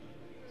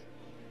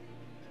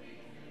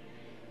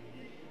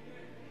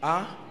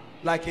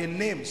 Like a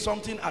name,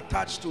 something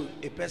attached to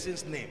a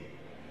person's name.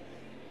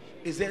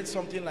 Is there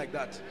something like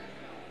that?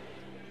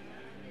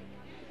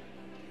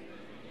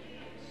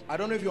 I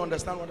don't know if you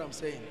understand what I'm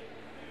saying.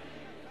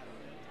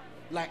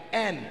 Like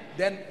N,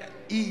 then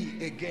E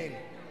again.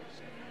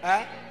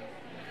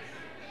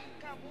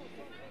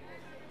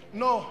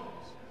 No,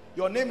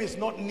 your name is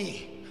not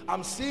Ni.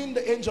 I'm seeing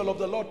the angel of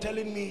the Lord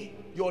telling me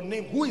your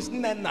name. Who is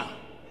Nena?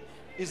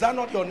 Is that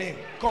not your name?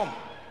 Come.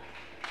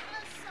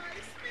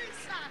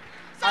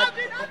 You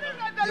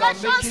are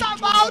making too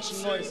much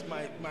noise,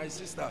 my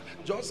sister.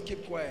 Just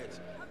keep quiet.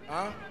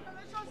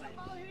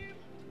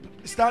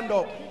 Stand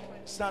up.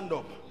 Stand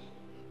up.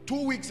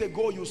 2 weeks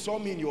ago, you saw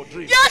me in your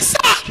dream. Yes, sir.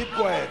 Keep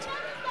quiet.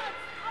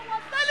 I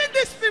was telling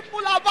these people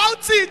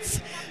about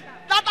it.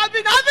 That I've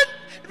been having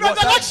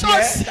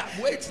revelations.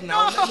 Wait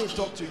now. No. Let me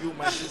talk to you,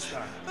 my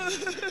sister.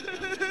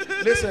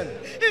 Listen.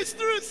 It's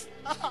truth.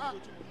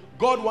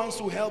 God wants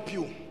to help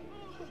you.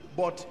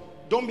 But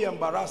don't be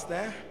embarrassed,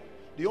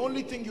 The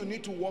only thing you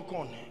need to work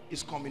on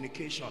is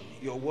communication,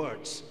 your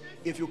words.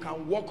 If you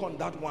can work on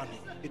that one,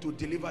 it will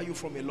deliver you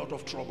from a lot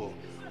of trouble.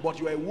 But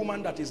you are a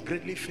woman that is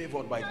greatly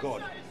favored by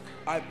God.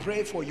 I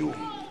pray for you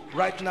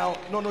right now.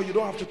 No, you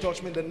don't have to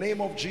touch me. In the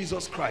name of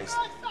Jesus Christ,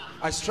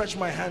 I stretch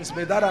my hands.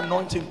 May that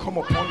anointing come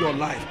upon your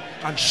life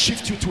and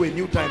shift you to a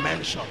new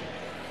dimension.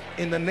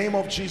 In the name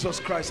of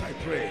Jesus Christ, I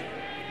pray.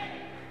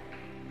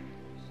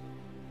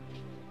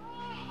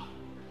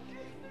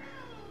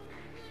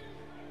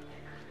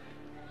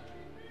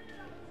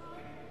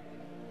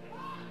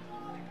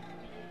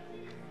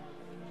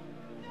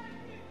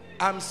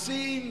 I'm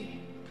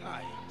seeing,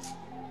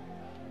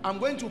 I'm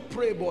going to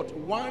pray, but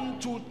 1,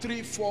 2,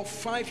 3, 4,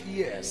 5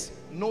 years,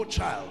 no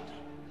child.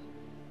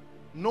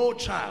 No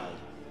child.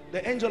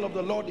 The angel of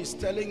the Lord is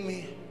telling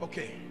me,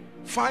 okay,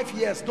 5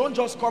 years. Don't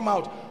just come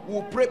out.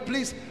 We'll pray.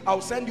 Please,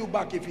 I'll send you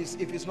back if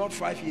it's not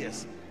 5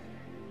 years.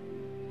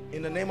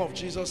 In the name of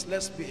Jesus,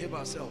 let's behave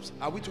ourselves.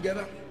 Are we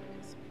together?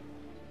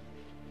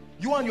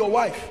 You and your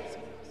wife.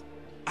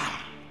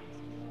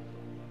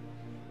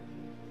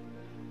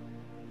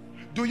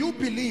 Do you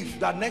believe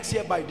that next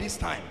year by this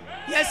time?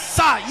 Yes,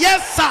 sir.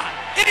 Yes, sir.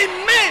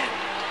 Amen.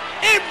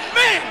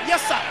 Amen.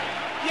 Yes, sir.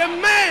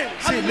 Amen.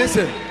 See,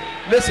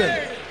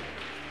 listen.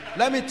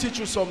 Let me teach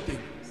you something.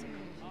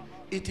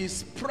 It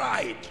is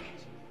pride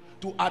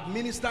to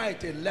administer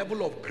at a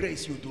level of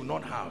grace you do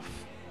not have.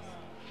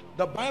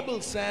 The Bible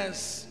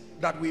says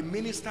that we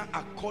minister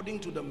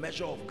according to the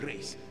measure of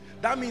grace.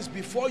 That means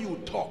before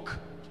you talk,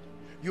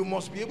 you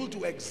must be able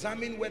to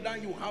examine whether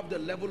you have the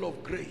level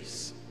of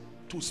grace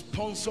to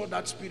sponsor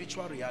that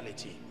spiritual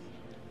reality.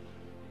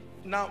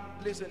 Now,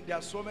 listen, there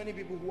are so many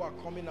people who are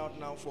coming out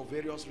now for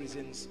various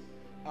reasons.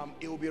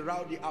 It will be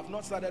rowdy. I've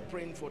not started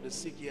praying for the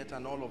sick yet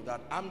and all of that.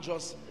 I'm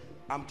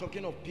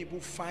talking of people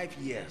 5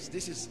 years.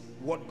 This is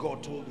what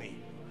God told me.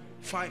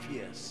 5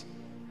 years.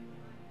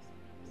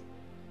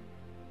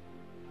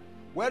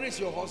 Where is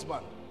your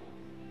husband?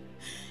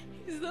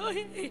 He's not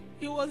here.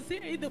 He was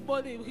here in the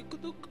morning. He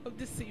couldn't come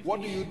this evening.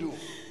 What do you do?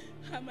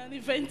 I'm an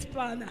event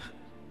planner.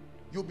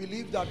 You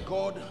believe that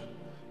God...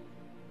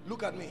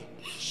 Look at me.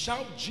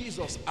 Shout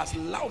Jesus as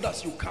loud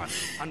as you can.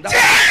 And that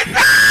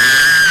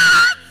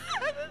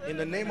in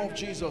the name of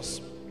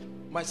Jesus.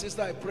 My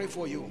sister, I pray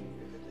for you.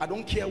 I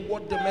don't care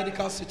what the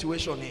medical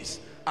situation is.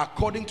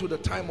 According to the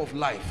time of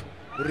life,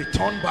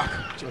 return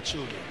back to your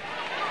children.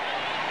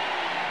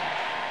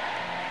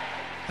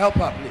 Help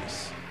her,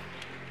 please.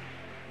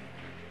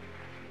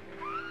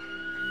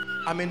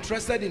 I'm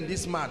interested in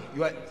this man.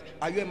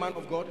 Are you a man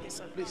of God? Yes,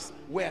 sir. Please.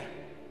 Where?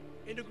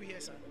 Enugu here,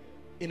 sir.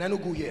 In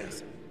Enugu here? Yes,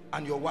 sir.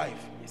 And your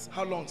wife? Yes, sir.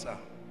 How long, sir?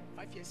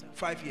 5 years, sir.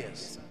 5 years.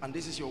 Yes, sir. And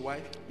this is your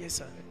wife? Yes,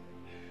 sir.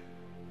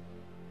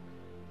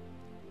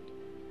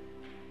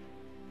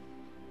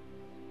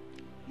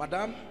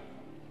 Madam,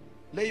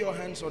 lay your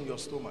hands on your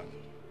stomach.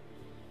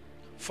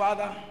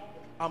 Father,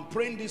 I'm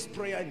praying this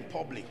prayer in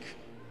public.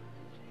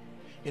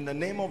 In the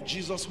name of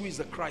Jesus, who is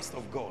the Christ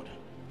of God,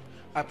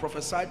 I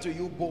prophesy to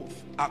you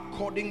both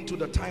according to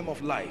the time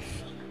of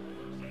life.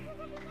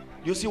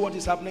 You see what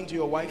is happening to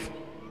your wife?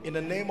 In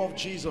the name of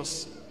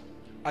Jesus,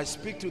 I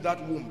speak to that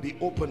womb. Be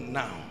open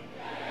now.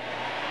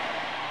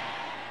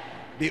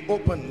 Be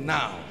open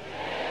now.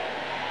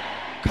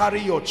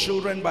 Carry your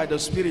children by the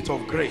Spirit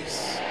of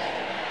grace.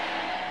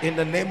 In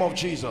the name of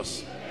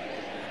Jesus.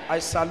 I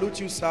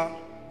salute you, sir,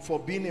 for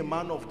being a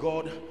man of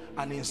God,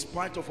 and in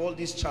spite of all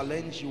this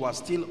challenge you are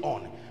still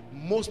on.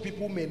 Most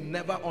people may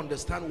never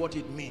understand what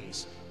it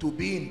means to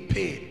be in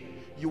pain.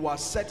 You are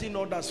setting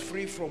others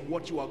free from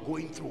what you are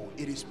going through.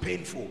 It is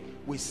painful.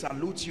 We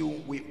salute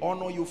you. We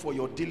honor you for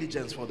your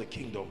diligence for the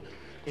kingdom.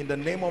 In the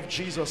name of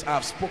Jesus, I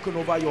have spoken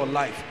over your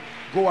life.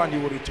 Go and you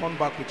will return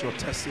back with your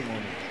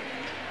testimony.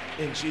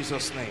 In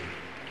Jesus' name.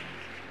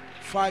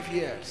 5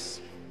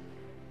 years.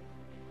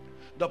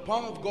 The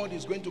power of God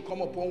is going to come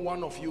upon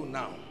one of you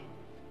now.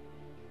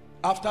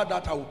 After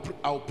that, I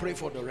will pray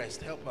for the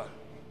rest. Help her.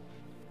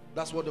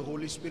 That's what the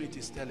Holy Spirit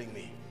is telling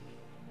me.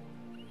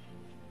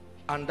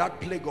 And that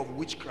plague of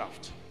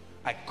witchcraft,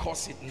 I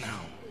curse it now.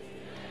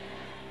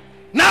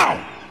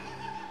 Now!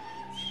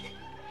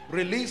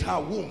 Release her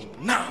womb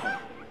now.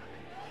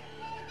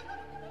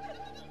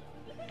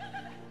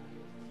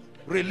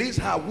 Release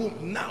her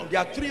womb now. There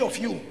are 3 of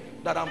you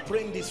that I'm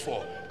praying this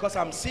for, because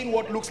I'm seeing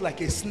what looks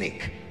like a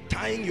snake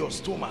tying your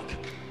stomach.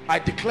 I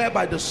declare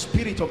by the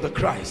Spirit of the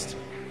Christ,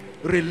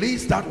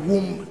 release that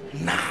womb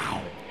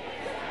now.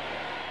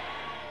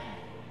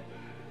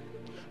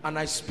 And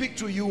I speak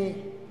to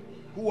you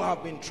who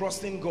have been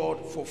trusting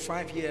God for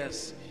 5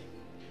 years,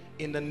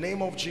 in the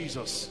name of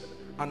Jesus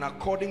and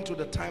according to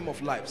the time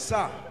of life.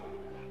 Sir,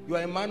 you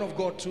are a man of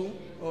God too?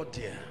 Oh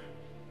dear.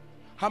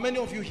 How many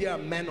of you here are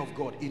men of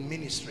God in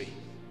ministry?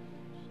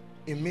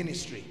 In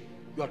ministry,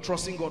 you are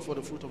trusting God for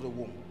the fruit of the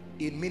womb.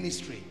 In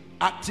ministry,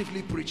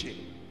 actively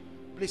preaching.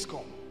 Please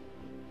come.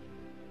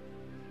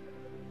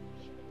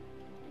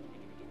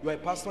 You are a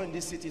pastor in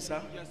this city,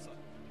 sir? Yes, sir.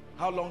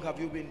 How long have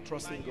you been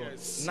trusting 9 God?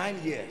 years.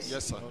 9 years.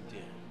 Yes, sir. Oh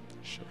dear.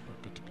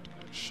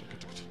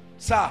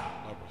 Sir,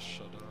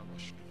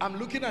 I'm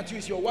looking at you.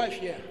 Is your wife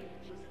here?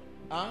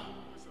 Huh?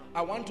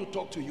 I want to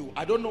talk to you.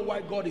 I don't know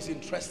why God is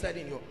interested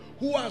in you.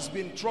 Who has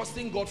been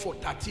trusting God for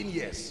 13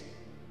 years?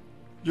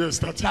 Yes,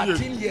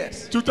 13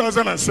 years.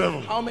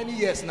 2007. How many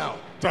years now?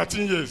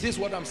 13 years. This is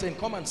what I'm saying.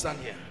 Come and stand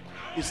here.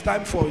 It's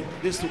time for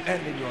this to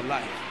end in your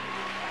life.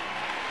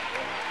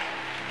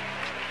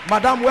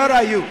 Madam, where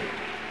are you?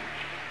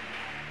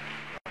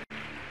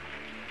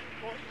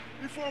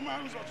 Before my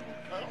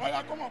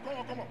come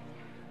on.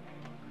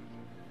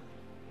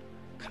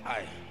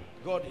 Kai,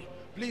 God,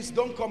 please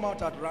don't come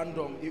out at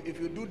random. If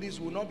you do this,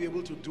 we'll not be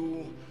able to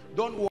do.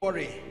 Don't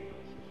worry.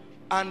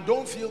 And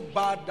don't feel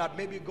bad that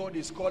maybe God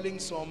is calling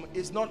some.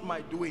 It's not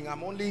my doing.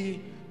 I'm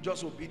only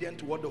just obedient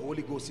to what the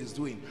Holy Ghost is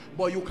doing.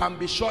 But you can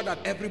be sure that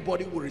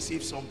everybody will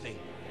receive something.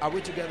 Are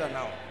we together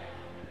now?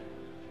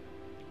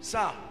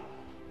 Sir,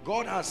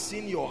 God has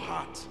seen your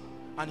heart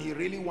and he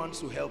really wants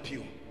to help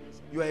you.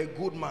 You are a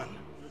good man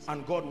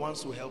and God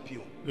wants to help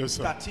you. Yes,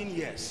 sir. 13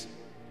 years.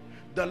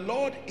 The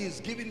Lord is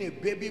giving a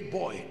baby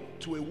boy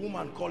to a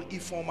woman called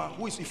Ifoma.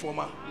 Who is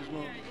Ifoma?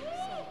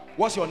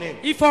 What's your name?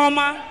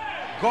 Ifoma.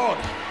 God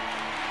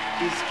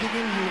is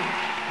giving you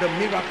the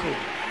miracle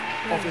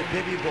of a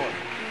baby boy.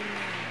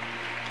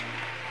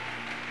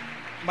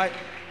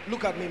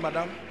 Look at me,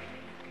 madam.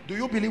 Do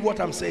you believe what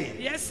I'm saying?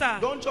 Yes, sir.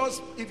 Don't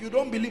just, if you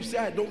don't believe, say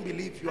I don't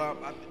believe. You are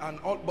and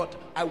all, but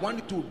I want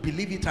you to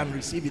believe it and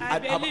receive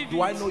it.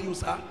 Do I know you,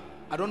 sir?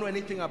 I don't know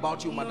anything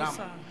about you, madam.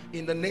 Sir.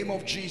 In the name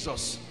of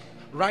Jesus,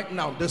 right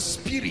now, the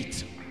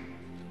spirit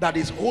that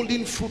is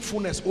holding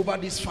fruitfulness over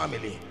this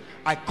family,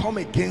 I come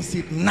against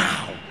it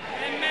now.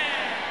 Amen.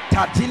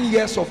 13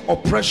 years of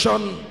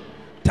oppression,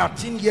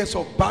 13 years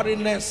of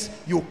barrenness,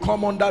 you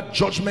come under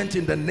judgment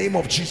in the name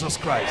of Jesus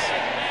Christ.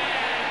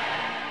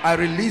 I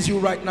release you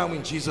right now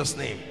in Jesus'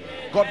 name.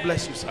 God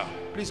bless you, sir.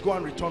 Please go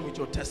and return with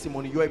your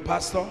testimony. You're a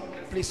pastor.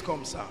 Please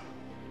come, sir.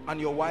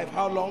 And your wife,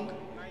 how long?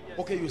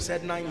 Okay, you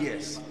said 9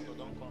 years.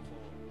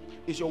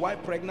 Is your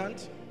wife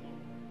pregnant?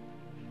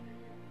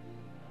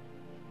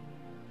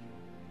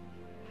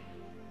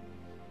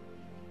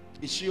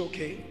 Is she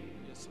okay?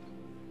 Yes, sir.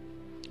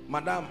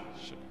 Madam,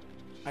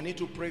 I need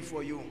to pray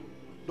for you.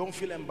 Don't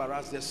feel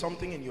embarrassed. There's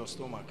something in your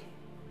stomach.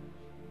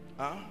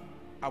 Huh?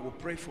 I will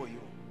pray for you.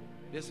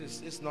 This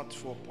is not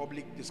for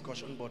public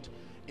discussion, but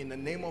in the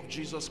name of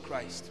Jesus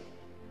Christ,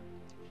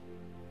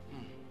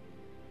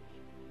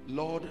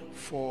 Lord,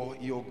 for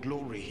your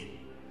glory,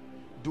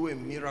 do a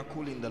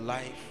miracle in the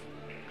life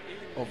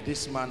of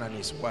this man and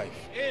his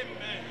wife. Amen.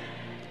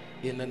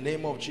 In the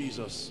name of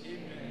Jesus.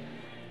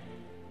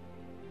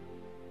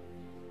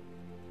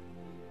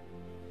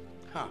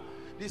 Amen.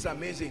 This is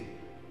amazing.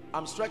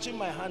 I'm stretching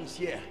my hands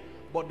here,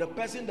 but the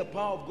person the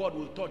power of God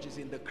will touch is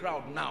in the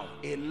crowd now.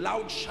 A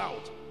loud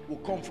shout will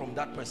come from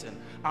that person.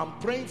 I'm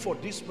praying for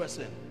this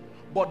person,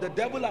 but the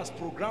devil has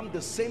programmed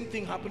the same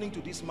thing happening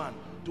to this man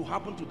to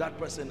happen to that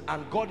person,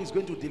 and God is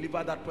going to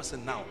deliver that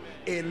person now.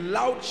 A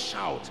loud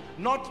shout,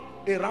 not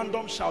a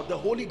random shout. The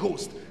Holy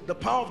Ghost, the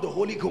power of the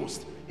Holy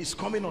Ghost is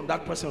coming on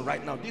that person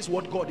right now. This is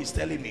what God is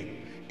telling me.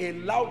 A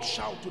loud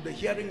shout to the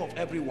hearing of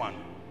everyone.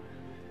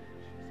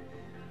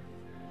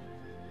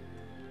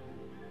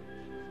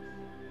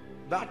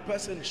 That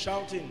person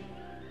shouting,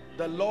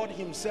 the Lord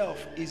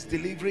himself is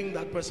delivering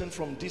that person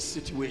from this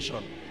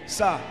situation.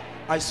 Sir,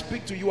 I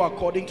speak to you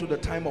according to the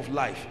time of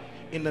life.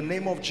 In the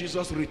name of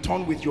Jesus,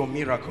 return with your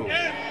miracle.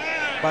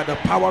 Amen. By the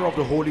power of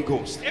the Holy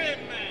Ghost. Amen.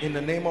 In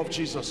the name of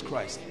Jesus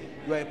Christ.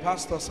 You are a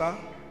pastor, sir.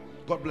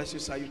 God bless you,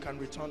 sir. You can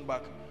return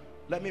back.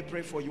 Let me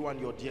pray for you and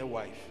your dear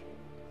wife.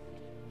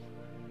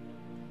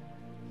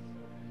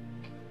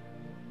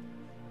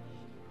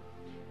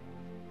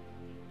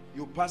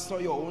 You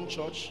pastor your own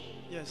church?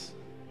 Yes.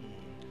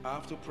 I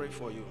have to pray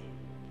for you.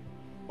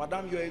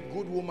 Madam, you're a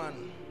good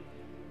woman,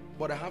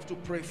 but I have to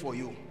pray for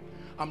you.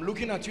 I'm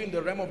looking at you in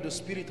the realm of the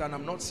spirit and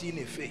I'm not seeing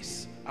a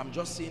face. I'm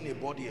just seeing a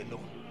body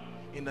alone.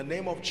 In the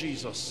name of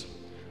Jesus,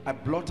 I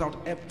blot out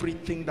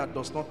everything that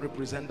does not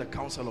represent the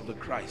counsel of the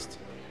Christ.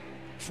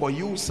 For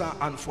you, sir,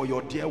 and for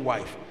your dear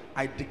wife,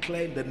 I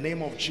declare in the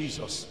name of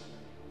Jesus,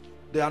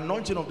 the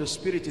anointing of the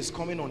Spirit is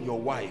coming on your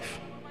wife.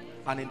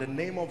 And in the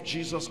name of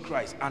Jesus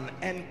Christ, an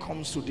end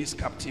comes to this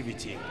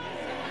captivity.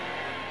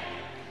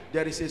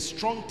 There is a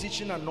strong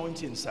teaching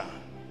anointing, sir,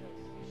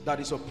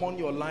 that is upon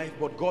your life,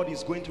 but God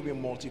is going to be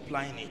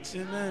multiplying it.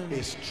 Amen.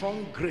 A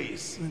strong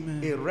grace,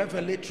 amen, a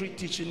revelatory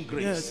teaching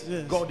grace, yes,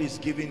 yes, God is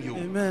giving you.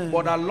 Amen.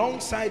 But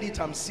alongside it,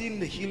 I'm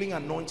seeing the healing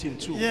anointing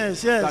too,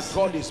 yes, yes, that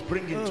God is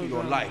bringing to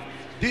your life.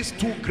 These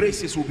two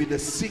graces will be the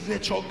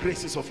signature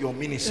graces of your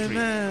ministry.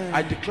 Amen.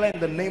 I declare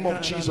in the name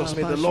of Jesus,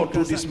 may the Lord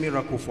do this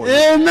miracle for you.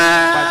 Amen.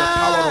 By the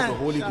power of the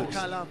Holy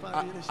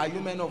Ghost. Are you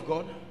men of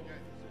God?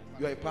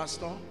 You are a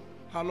pastor?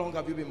 How long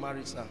have you been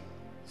married, sir?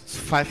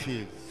 5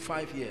 years.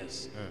 5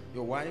 years. Yeah.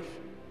 Your wife?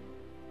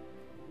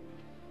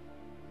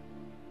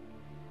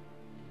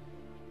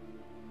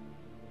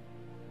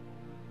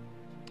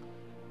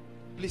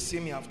 Please see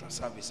me after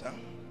service, huh?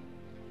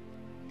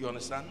 You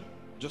understand?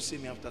 Just see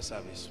me after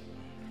service.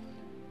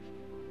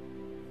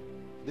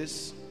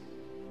 This,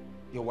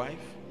 your wife?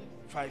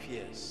 5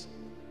 years.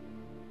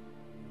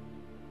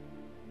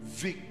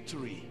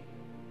 Victory.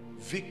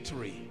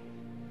 Victory.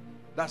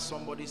 That's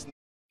somebody's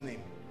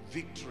name.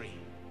 Victory.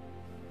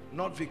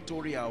 Not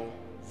Victoria,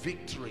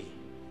 victory.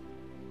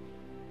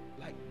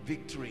 Like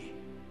victory.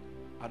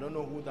 I don't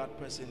know who that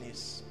person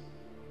is.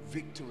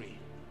 Victory.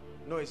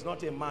 No, it's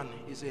not a man,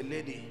 it's a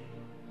lady.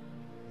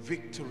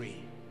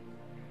 Victory.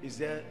 Is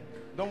there?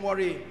 Don't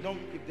worry. Don't.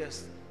 If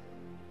there's,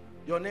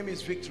 your name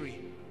is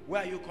Victory.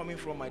 Where are you coming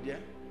from, my dear?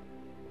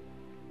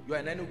 You are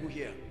in Enugu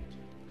here.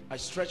 I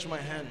stretch my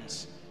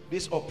hands.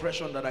 This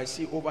oppression that I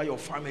see over your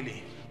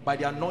family, by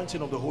the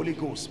anointing of the Holy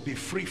Ghost, be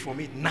free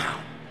from it now.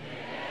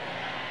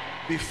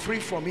 Be free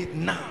from it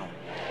now.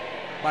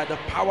 By the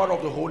power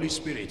of the Holy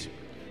Spirit.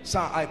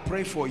 Sir, I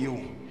pray for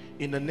you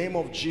In the name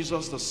of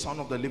Jesus, the Son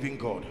of the living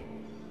God,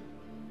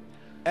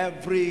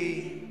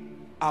 every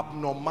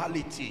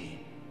abnormality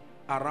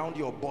around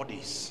your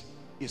bodies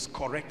is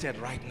corrected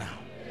right now.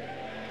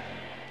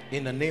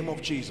 In the name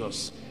of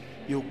Jesus,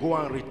 you go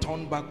and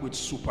return back with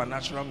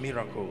supernatural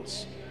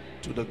miracles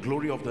to the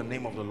glory of the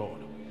name of the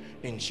Lord.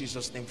 In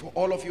Jesus' name. For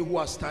all of you who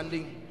are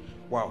standing,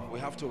 wow, we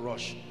have to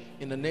rush.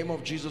 In the name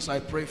of Jesus,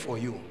 I pray for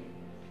you.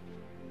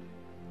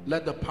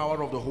 Let the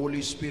power of the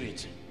Holy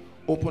Spirit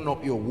open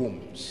up your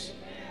wombs.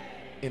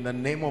 In the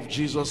name of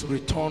Jesus,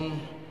 return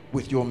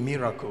with your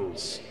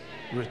miracles.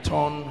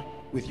 Return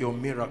with your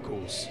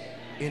miracles.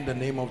 In the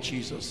name of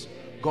Jesus.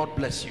 God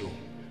bless you.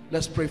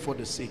 Let's pray for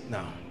the sick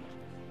now.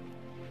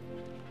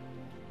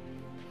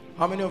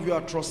 How many of you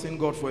are trusting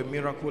God for a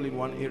miracle in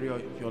one area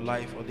of your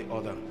life or the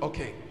other?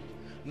 Okay.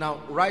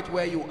 Now, right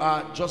where you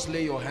are, just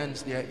lay your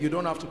hands there. You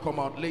don't have to come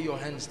out. Lay your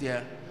hands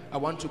there. I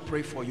want to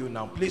pray for you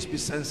now. Please be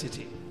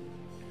sensitive.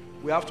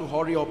 We have to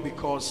hurry up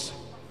because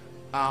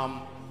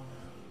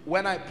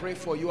when I pray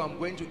for you, I'm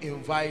going to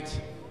invite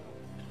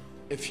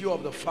a few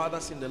of the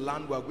fathers in the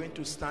land. We are going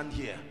to stand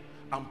here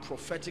and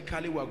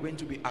prophetically we are going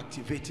to be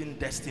activating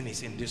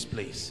destinies in this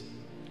place.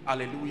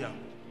 Hallelujah.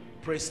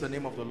 Praise the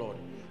name of the Lord.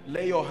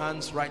 Lay your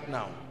hands right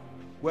now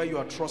where you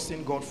are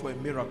trusting God for a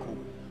miracle.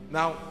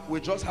 Now, we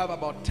just have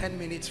about 10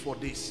 minutes for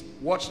this.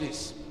 Watch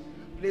this.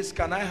 Please,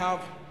 can I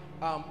have,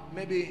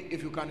 maybe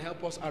if you can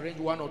help us arrange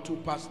 1 or 2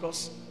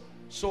 pastors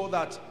so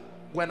that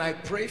when I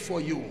pray for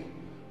you,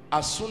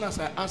 as soon as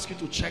I ask you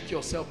to check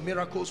yourself,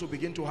 miracles will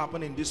begin to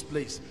happen in this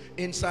place,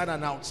 inside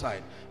and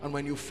outside. And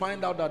when you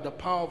find out that the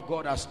power of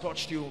God has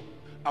touched you,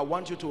 I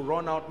want you to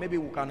run out. Maybe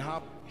we can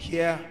have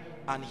here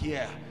and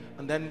here.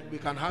 And then we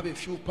can have a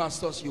few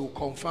pastors, you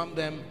confirm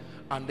them,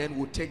 and then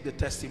we'll take the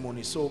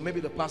testimony. So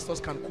maybe the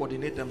pastors can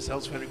coordinate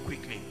themselves very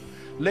quickly.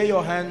 Lay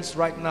your hands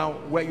right now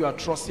where you are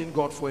trusting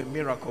God for a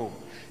miracle.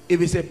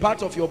 If it's a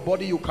part of your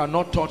body you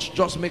cannot touch,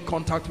 just make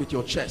contact with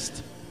your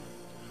chest.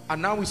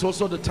 And now is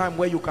also the time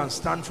where you can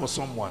stand for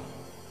someone.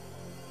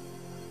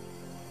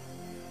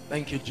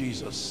 Thank you,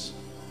 Jesus.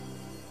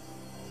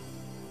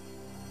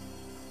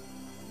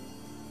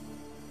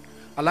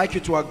 I'd like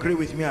you to agree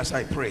with me as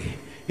I pray.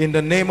 In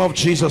the name of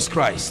Jesus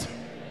Christ.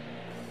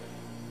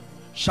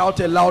 Shout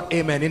a loud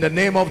amen. In the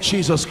name of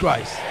Jesus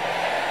Christ.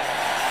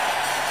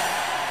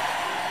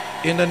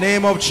 In the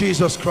name of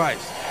Jesus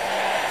Christ.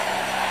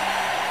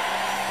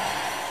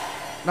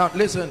 Now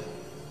listen.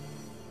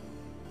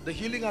 The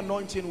healing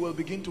anointing will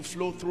begin to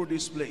flow through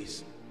this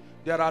place.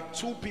 There are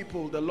 2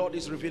 people the Lord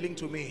is revealing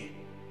to me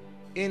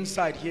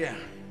inside here.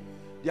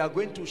 They are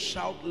going to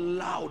shout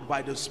loud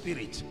by the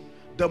Spirit.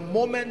 The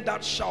moment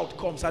that shout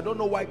comes, I don't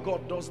know why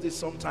God does this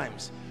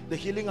sometimes, the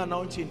healing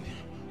anointing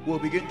will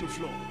begin to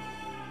flow.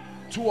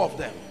 2 of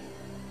them.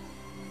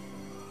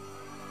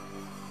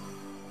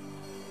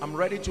 I'm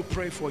ready to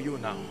pray for you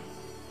now.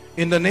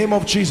 In the name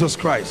of Jesus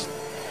Christ,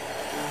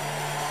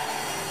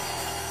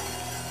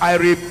 I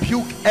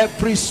rebuke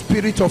every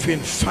spirit of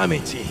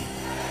infirmity.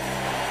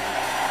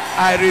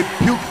 I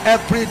rebuke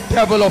every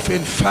devil of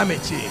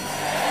infirmity.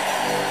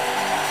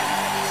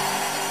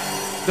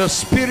 The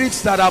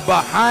spirits that are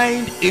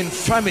behind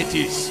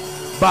infirmities,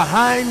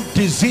 behind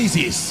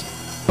diseases,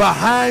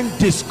 behind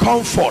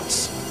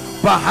discomforts,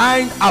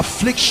 behind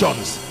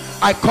afflictions,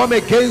 I come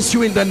against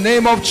you in the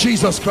name of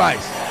Jesus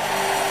Christ.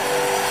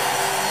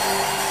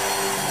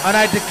 And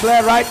I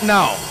declare right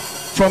now,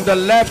 from the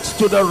left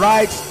to the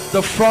right,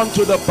 the front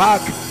to the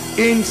back,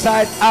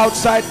 inside,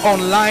 outside,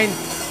 online,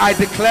 I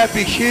declare,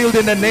 be healed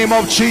in the name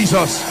of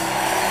Jesus.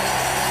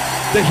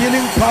 The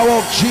healing power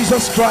of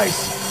Jesus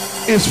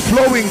Christ is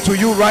flowing to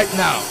you right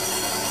now.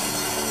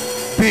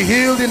 Be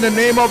healed in the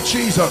name of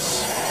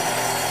Jesus.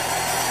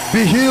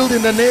 Be healed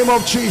in the name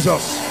of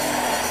Jesus.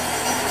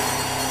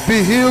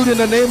 Be healed in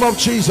the name of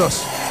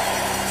Jesus.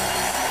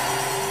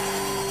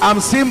 I'm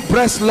seeing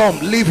breast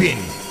lump leaving.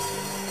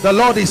 The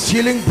Lord is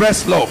healing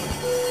breast lump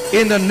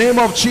in the name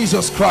of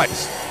Jesus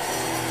Christ.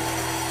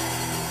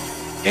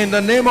 In the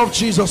name of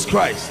Jesus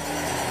Christ.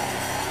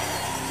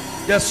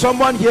 There's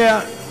someone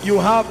here, you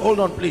have,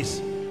 hold on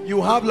please,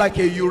 you have like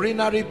a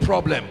urinary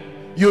problem.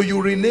 You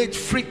urinate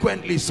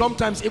frequently,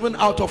 sometimes even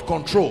out of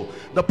control.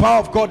 The power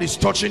of God is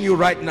touching you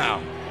right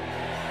now.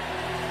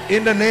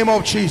 In the name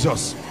of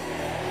Jesus.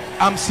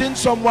 I'm seeing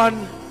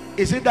someone,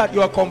 is it that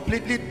you are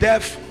completely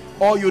deaf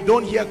or you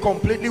don't hear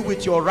completely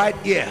with your right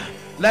ear?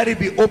 Let it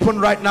be open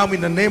right now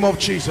in the name of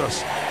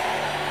Jesus.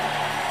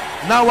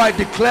 Now I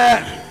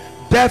declare,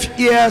 deaf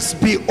ears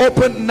be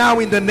open now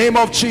in the name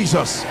of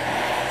Jesus.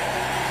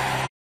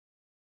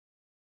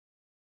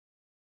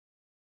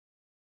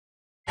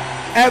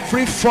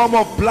 Every form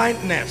of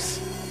blindness,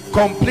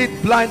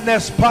 complete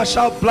blindness,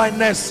 partial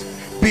blindness,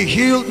 be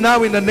healed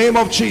now in the name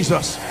of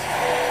Jesus.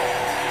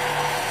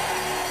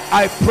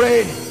 I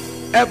pray,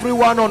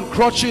 everyone on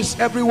crutches,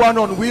 everyone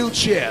on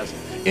wheelchairs,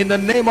 in the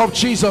name of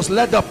Jesus,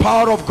 let the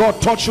power of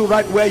God touch you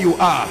right where you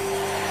are.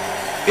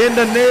 In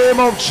the name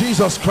of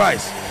Jesus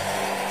Christ.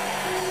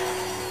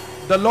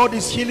 The Lord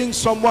is healing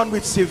someone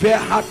with severe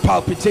heart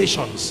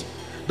palpitations.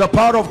 The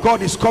power of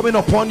God is coming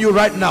upon you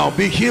right now.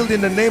 Be healed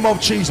in the name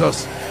of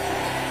Jesus.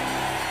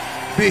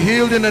 Be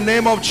healed in the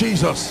name of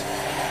Jesus.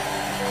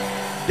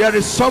 There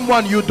is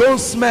someone, you don't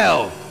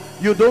smell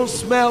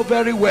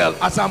very well.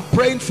 As I'm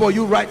praying for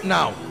you right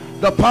now,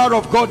 the power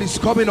of God is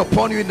coming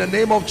upon you in the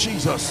name of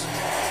Jesus.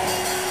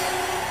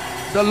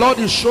 The Lord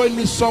is showing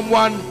me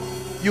someone,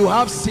 you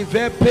have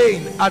severe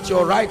pain at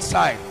your right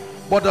side,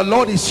 but the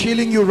Lord is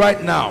healing you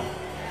right now.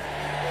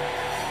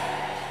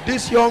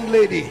 This young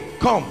lady,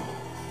 come.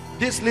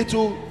 This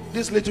little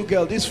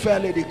girl, this fair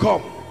lady,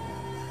 come.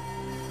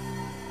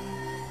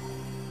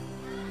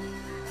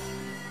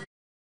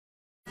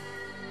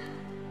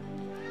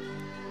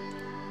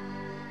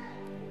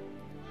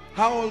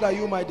 How old are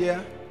you, my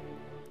dear?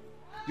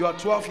 You are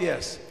 12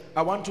 years.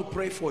 I want to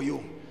pray for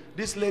you.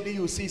 This lady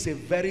you see is a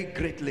very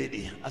great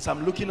lady. As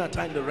I'm looking at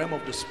her in the realm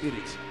of the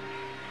spirit,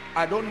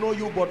 I don't know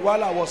you, but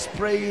while I was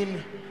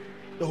praying,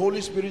 the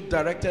Holy Spirit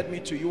directed me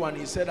to you, and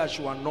he said I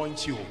should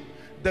anoint you.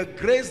 The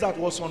grace that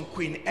was on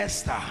Queen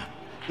Esther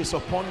is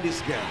upon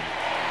this girl.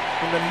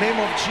 In the name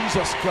of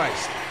Jesus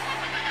Christ,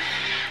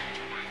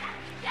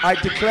 I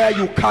declare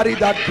you carry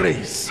that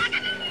grace.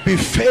 Be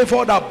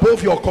favored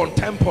above your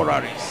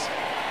contemporaries.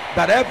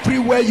 That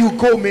everywhere you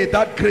go, may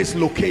that grace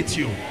locate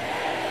you.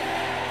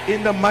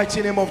 In the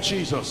mighty name of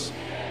Jesus.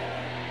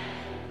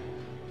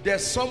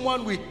 There's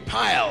someone with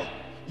pile.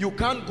 You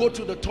can't go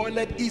to the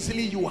toilet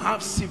easily. You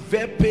have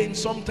severe pain.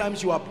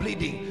 Sometimes you are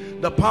bleeding.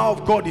 The power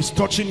of God is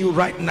touching you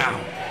right now.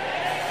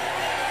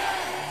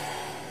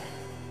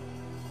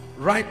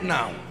 Right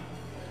now.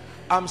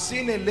 I'm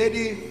seeing a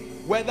lady,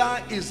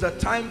 whether it's the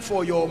time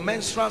for your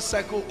menstrual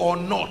cycle or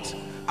not,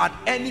 at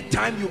any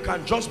time you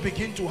can just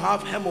begin to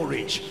have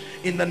hemorrhage.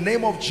 In the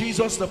name of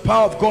Jesus, the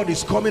power of God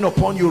is coming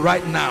upon you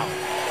right now.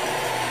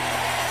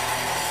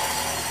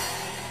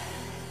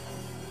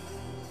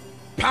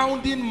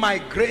 Pounding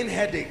migraine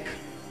headache.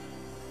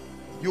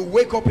 You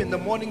wake up in the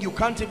morning, you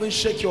can't even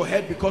shake your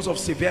head because of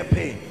severe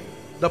pain.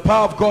 The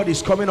power of God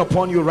is coming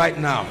upon you right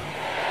now.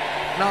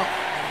 Now,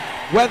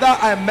 whether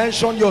I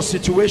mention your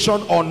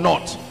situation or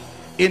not,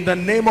 in the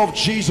name of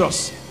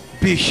Jesus,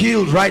 be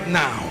healed right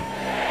now.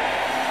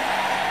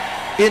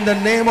 In the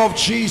name of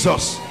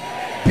Jesus,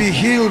 be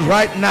healed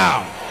right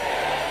now.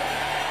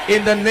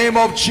 In the name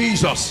of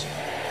Jesus,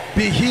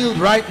 be healed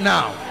right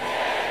now.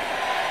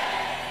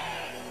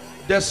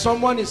 There's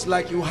someone, it's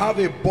like you have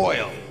a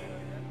boil.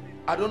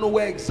 I don't know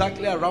where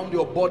exactly around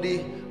your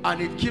body,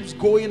 and it keeps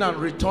going and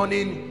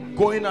returning,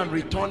 going and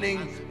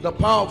returning. The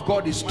power of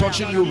God is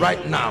touching you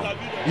right now.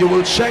 You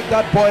will check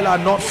that boil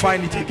and not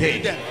find it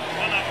again.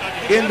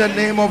 In the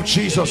name of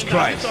Jesus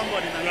Christ.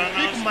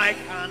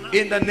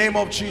 In the name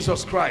of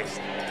Jesus Christ.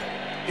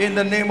 In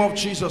the name of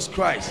Jesus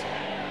Christ.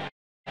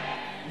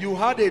 You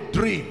had a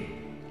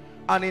dream,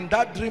 and in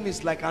that dream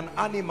it's like an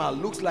animal,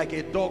 looks like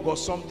a dog or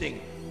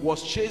something,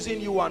 was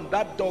chasing you, and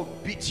that dog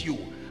beat you,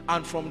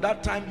 and from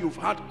that time you've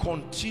had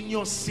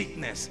continuous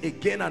sickness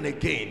again and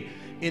again.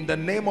 In the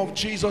name of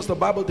Jesus, the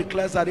Bible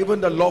declares that even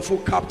the lawful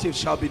captive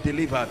shall be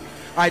delivered.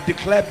 I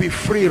declare, be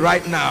free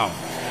right now.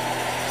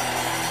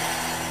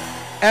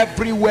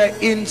 Everywhere,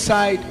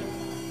 inside,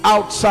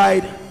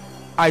 outside,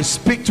 I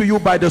speak to you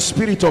by the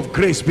Spirit of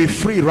grace. Be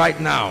free right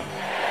now.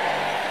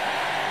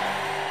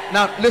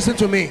 Now listen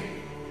to me.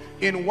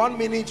 In 1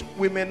 minute,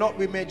 we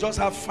may just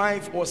have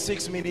 5 or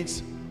 6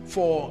 minutes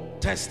for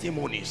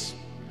testimonies.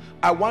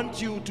 I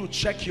want you to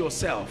check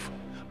yourself.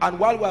 And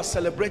while we are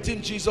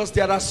celebrating Jesus,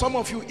 there are some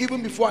of you,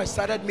 even before I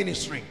started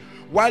ministering,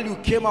 while you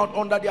came out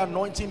under the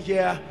anointing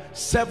here,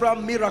 several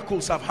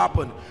miracles have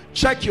happened.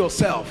 Check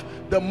yourself.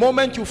 The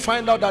moment you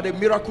find out that a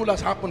miracle has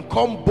happened,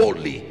 come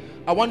boldly.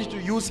 I want you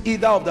to use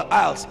either of the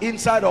aisles,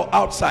 inside or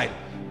outside.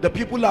 The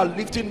people are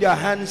lifting their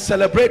hands.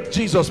 Celebrate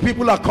Jesus.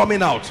 People are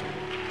coming out.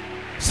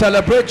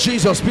 Celebrate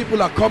Jesus.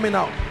 People are coming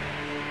out.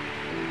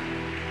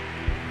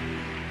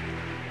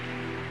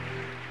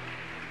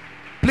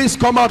 Please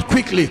come out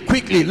quickly,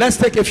 quickly. Let's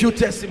take a few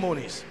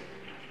testimonies.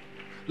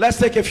 Let's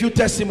take a few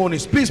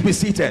testimonies. Please be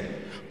seated.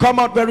 Come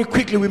out very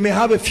quickly. We may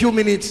have a few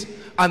minutes,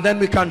 and then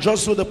we can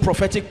just do the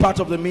prophetic part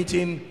of the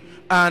meeting,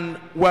 and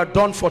we're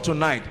done for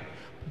tonight.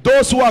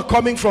 Those who are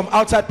coming from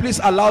outside, please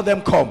allow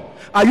them come.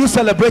 Are you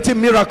celebrating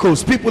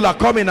miracles? People are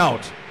coming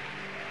out.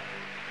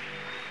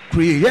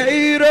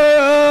 Creator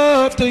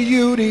of the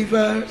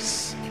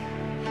universe,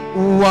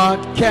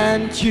 what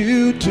can't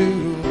you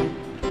do?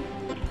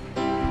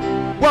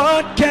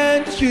 What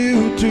can't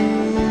you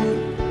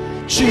do,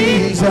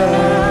 Jesus?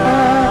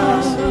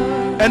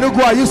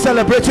 Enugu, are you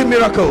celebrating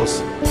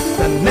miracles?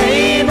 The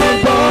name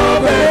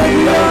above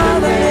every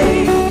other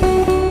name.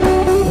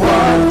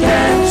 What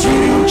can't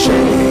you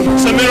change?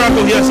 It's a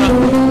miracle here, sir.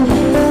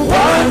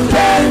 What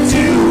can't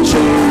you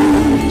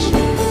change,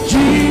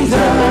 Jesus?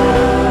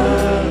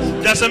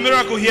 There's a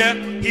miracle here.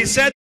 He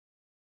said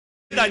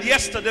that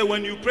yesterday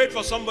when you prayed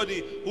for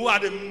somebody who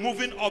had a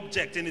moving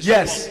object in his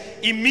yes, stomach,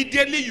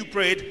 immediately you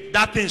prayed,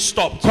 that thing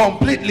stopped.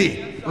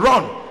 Completely.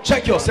 Run.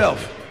 Check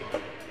yourself.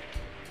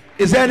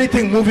 Is there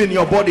anything moving in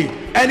your body?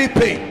 Any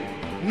pain?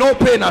 No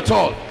pain at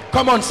all.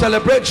 Come on,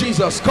 celebrate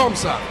Jesus. Come,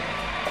 sir.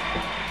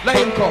 Let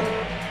him come.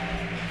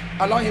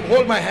 Allow him.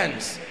 Hold my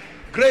hands.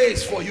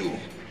 Grace for you.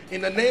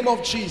 In the name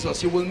of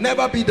Jesus, you will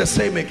never be the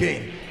same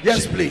again.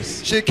 Yes,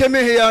 please. She came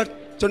in here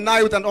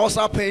tonight with an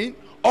ulcer pain.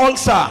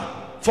 Ulcer.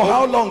 For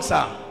how long,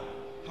 sir?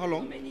 How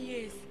long? Many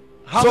years.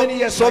 How many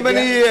years? So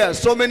many years.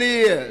 So many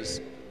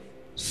years.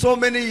 So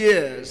many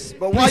years.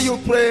 But while you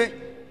pray,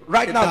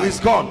 right now it's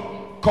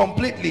gone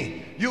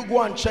completely. You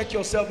go and check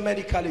yourself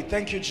medically.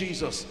 Thank you,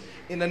 Jesus.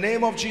 In the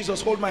name of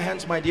Jesus, hold my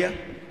hands, my dear.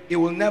 It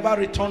will never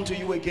return to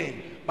you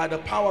again by the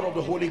power of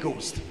the Holy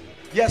Ghost.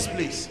 Yes,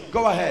 please.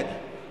 Go ahead.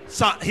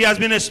 Sir, he has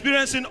been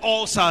experiencing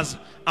ulcers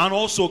and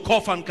also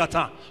cough and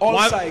catarrh.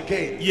 Ulcer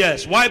again?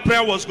 Yes. While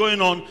prayer was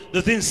going on,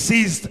 the thing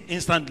ceased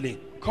instantly.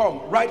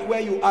 Come, right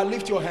where you are,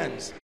 lift your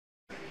hands.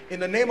 In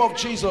the name of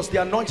Jesus,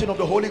 the anointing of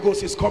the Holy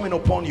Ghost is coming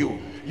upon you.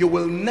 You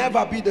will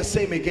never be the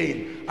same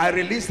again. I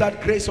release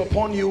that grace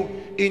upon you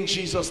in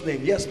Jesus'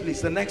 name. Yes,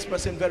 please. The next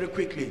person, very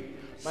quickly.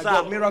 My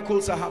God,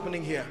 miracles are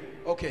happening here.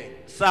 Okay.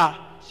 Sir,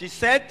 she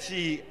said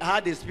she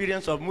had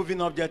experience of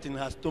moving object in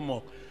her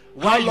stomach.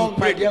 How long,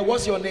 my dear?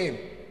 What's your name?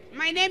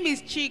 My name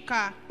is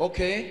Chika.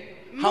 Okay.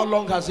 How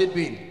long has it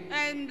been?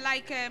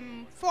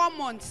 4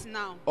 months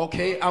now.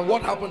 Okay. And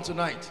what happened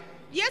tonight?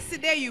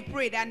 Yesterday you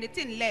prayed and the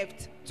thing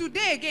left.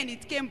 Today again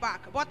it came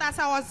back. But as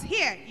I was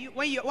here,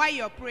 while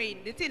you're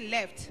praying, the thing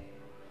left.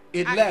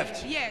 It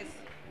left? Yes.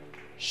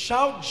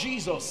 Shout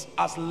Jesus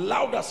as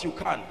loud as you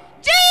can.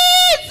 Jesus!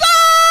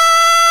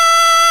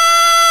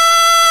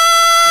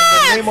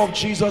 In the name of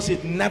Jesus,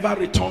 it never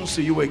returns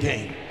to you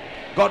again.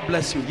 God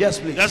bless you. Yes,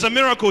 please. There's a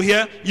miracle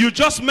here. You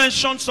just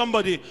mentioned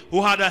somebody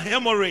who had a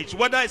hemorrhage,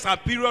 whether it's her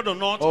period or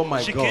not. Oh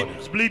my she God.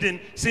 keeps bleeding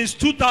since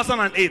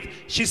 2008.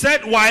 She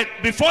said, why?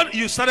 Before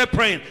you started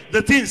praying,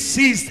 the thing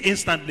ceased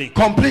instantly.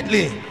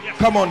 Completely. Yes.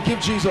 Come on, give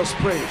Jesus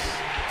praise.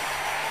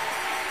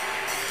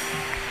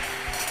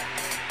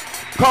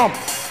 Come.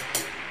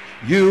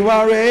 You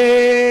are able,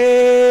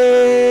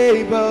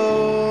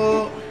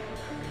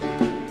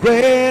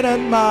 great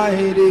and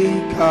mighty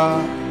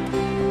God.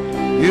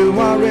 You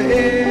are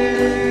able,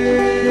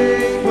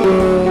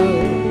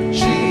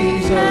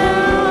 Jesus.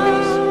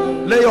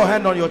 Lay your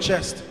hand on your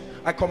chest.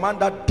 I command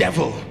that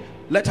devil,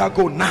 let her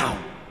go now.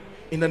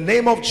 In the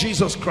name of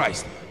Jesus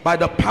Christ, by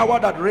the power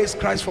that raised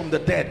Christ from the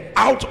dead,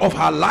 out of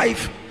her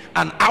life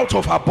and out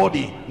of her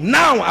body,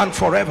 now and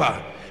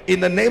forever. In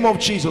the name of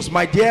Jesus,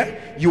 my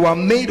dear, you are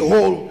made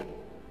whole.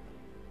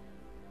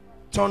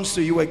 Turns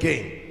to you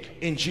again.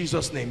 In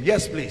Jesus' name.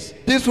 Yes, please.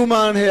 This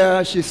woman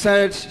here, she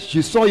said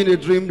she saw in a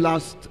dream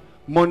last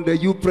Monday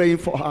you praying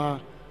for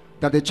her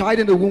that the child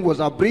in the womb was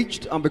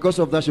abridged, and because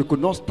of that she could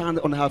not stand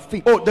on her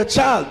feet. Oh, the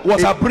child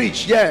was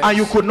abridged. Yes. And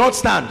you could not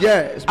stand.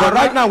 Yes. And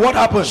right now what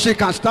happened? She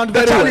can stand the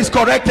very child well. is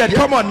corrected. Yes.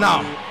 Come on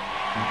now.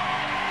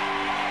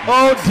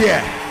 Oh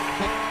dear.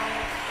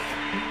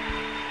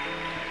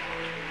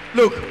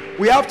 Look,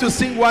 we have to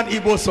sing one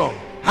Igbo song.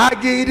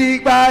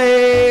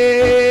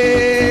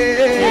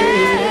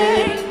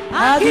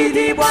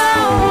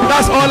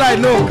 That's all I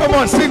know. Come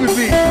on, sing with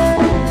me.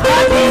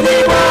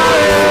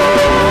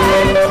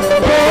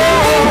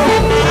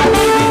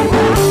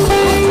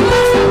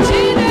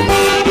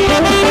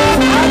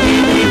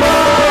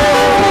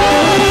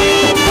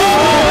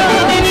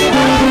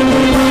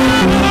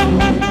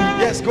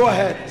 Yes, go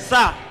ahead.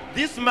 Sir,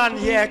 this man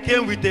here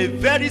came with a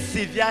very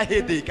severe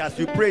headache as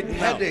you prayed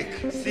now.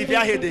 Headache.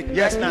 Severe headache.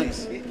 Yes,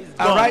 please.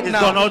 And right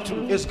now,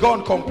 it's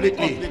gone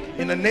completely.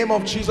 In the name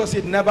of Jesus,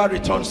 it never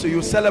returns to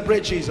you.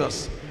 Celebrate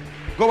Jesus.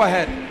 Go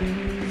ahead.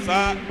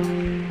 Sir,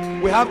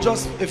 we have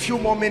just a few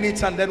more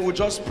minutes and then we'll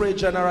just pray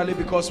generally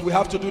because we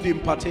have to do the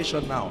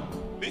impartation now.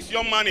 this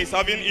young man is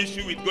having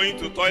issue with going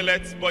to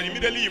toilets, but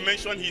immediately you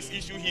mentioned his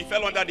issue, he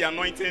fell under the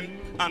anointing,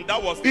 and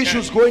that was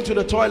issues going to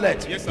the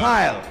toilet. Yes, sir.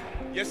 Pile.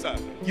 Yes, sir.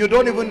 You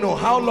don't even know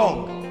how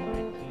long.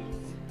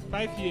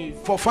 5 years.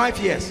 For 5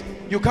 years.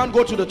 You can't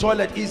go to the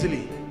toilet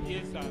easily.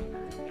 Yes, sir.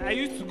 I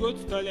used to go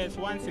to toilet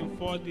once in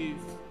 4 days.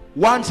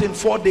 Once in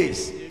 4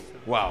 days. Yes, sir.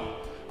 Wow.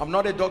 I'm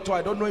not a doctor.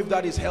 I don't know if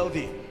that is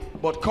healthy.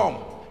 But come,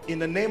 in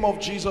the name of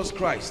Jesus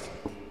Christ.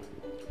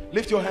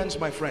 Lift your hands,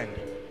 my friend.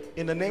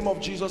 In the name of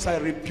Jesus, I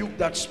rebuke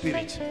that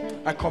spirit.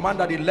 I command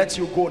that it lets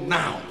you go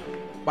now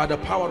by the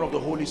power of the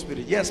Holy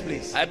Spirit. Yes,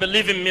 please. I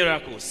believe in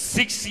miracles.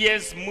 6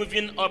 years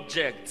moving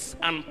objects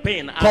and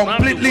pain.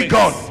 Completely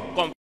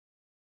gone.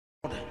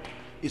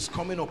 Is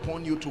coming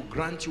upon you to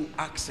grant you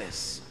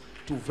access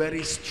to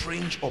very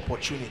strange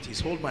opportunities.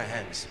 Hold my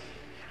hands.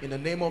 In the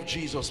name of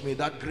Jesus, may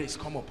that grace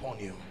come upon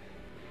you.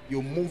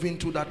 You move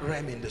into that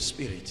realm in the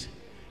spirit.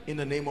 In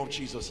the name of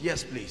Jesus.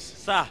 Yes, please.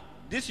 Sir,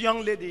 this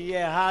young lady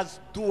here has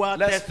dual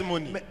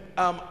testimony.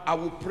 I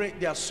will pray.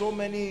 There are so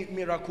many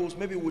miracles.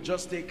 Maybe we'll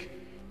just take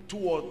two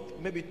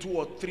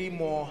or three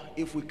more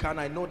if we can.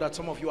 I know that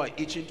some of you are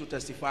itching to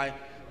testify.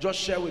 Just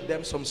share with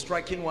them some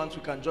striking ones.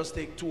 We can just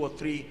take 2 or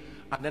 3.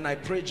 And then I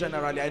pray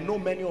generally. I know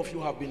many of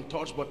you have been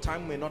touched, but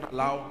time may not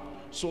allow,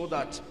 so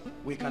that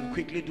we can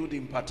quickly do the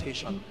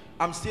impartation.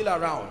 I'm still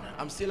around.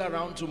 I'm still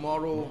around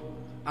tomorrow.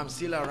 I'm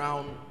still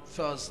around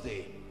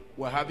Thursday.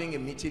 We're having a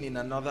meeting in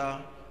another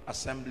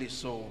assembly,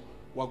 so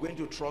We're going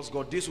to trust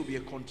God. This will be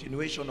a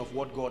continuation of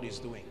what God is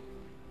doing.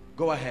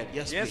 Go ahead.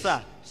 Yes, Yes, please.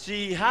 sir.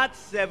 She had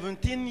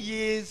 17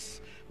 years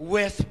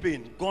waist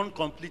pain, gone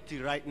completely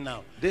right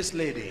now. This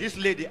lady. This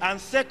lady. And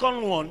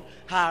second one,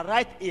 her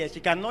right ear, she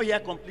cannot hear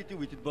completely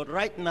with it, but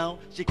right now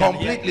she can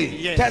Completely.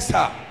 hear. Yes. Test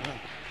her.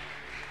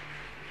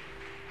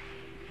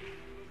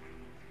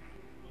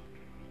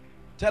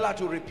 Tell her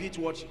to repeat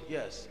what.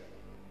 Yes.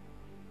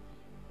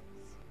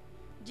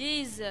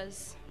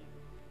 Jesus,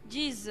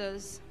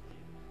 Jesus,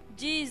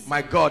 Jesus.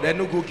 My God,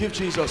 Enugu, give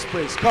Jesus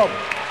praise. Come.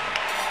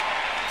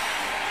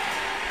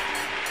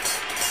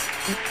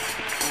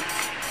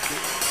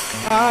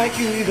 I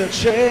give the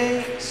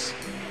chains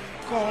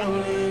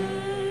calling.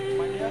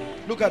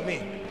 Look at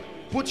me.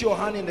 Put your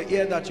hand in the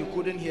ear that you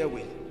couldn't hear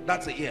with.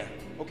 That's the ear.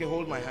 Okay,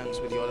 hold my hands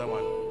with the other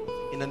one.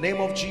 In the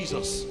name of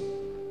Jesus,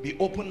 be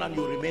open and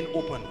you remain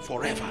open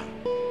forever.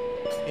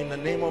 In the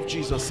name of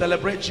Jesus,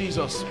 celebrate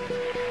Jesus.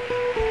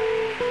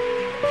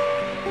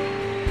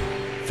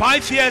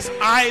 5 years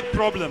eye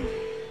problem,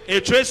 a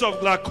trace of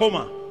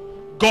glaucoma,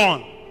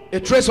 gone. A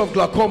trace of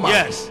glaucoma?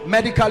 Yes.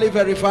 Medically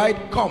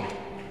verified? Come.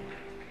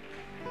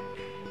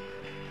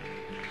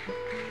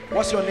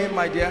 What's your name,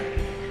 my dear?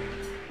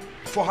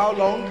 For how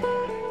long?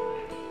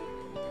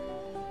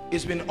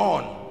 It's been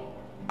on.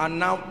 And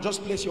now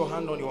just place your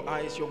hand on your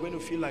eyes. You're going to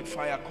feel like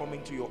fire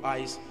coming to your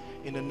eyes.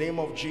 In the name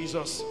of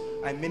Jesus,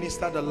 I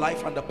minister the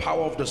life and the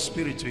power of the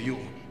Spirit to you.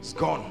 It's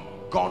gone.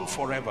 Gone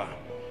forever.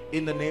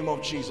 In the name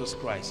of Jesus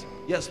Christ.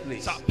 Yes,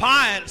 please.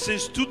 Pile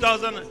since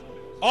 2000.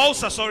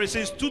 Ulcer, sorry,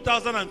 since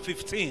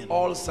 2015.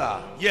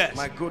 Ulcer. Yes.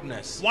 My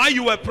goodness. While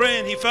you were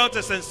praying, he felt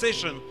a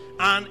sensation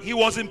and he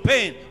was in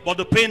pain, but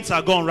the pains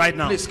are gone right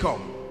now. Please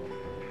come.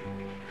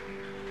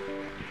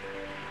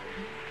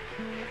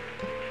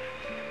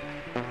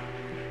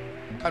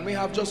 Can we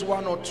have just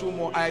one or two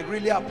more? I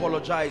really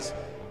apologize.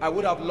 I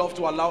would have loved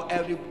to allow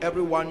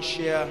everyone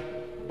share,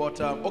 but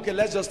okay,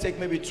 let's just take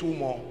maybe two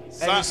more.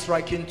 Any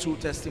striking two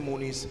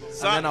testimonies,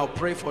 and then I'll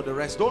pray for the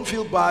rest. Don't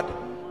feel bad.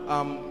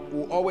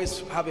 We'll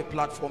always have a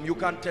platform. You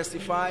can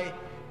testify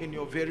in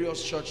your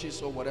various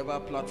churches or whatever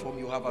platform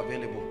you have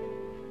available.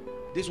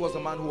 This was the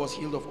man who was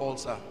healed of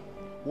ulcer.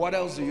 What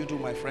else do you do,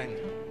 my friend?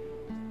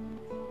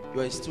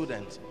 You're a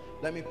student.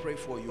 Let me pray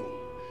for you.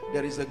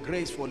 There is a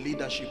grace for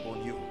leadership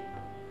on you.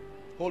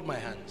 Hold my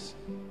hands.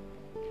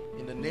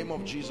 In the name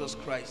of Jesus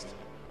Christ,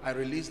 I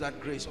release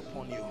that grace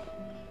upon you.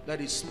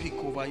 Let it speak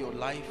over your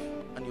life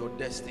and your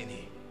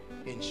destiny.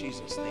 In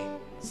Jesus' name.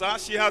 Sir,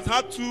 she has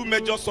had 2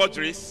 major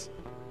surgeries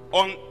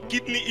on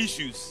kidney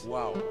issues.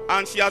 Wow.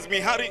 And she has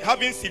been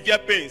having severe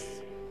pains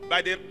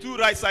by the 2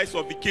 right sides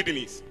of the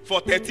kidneys for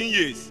 13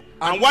 years.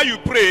 And while you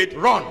prayed,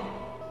 run.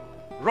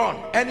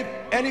 Any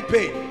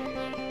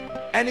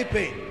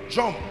pain,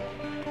 jump.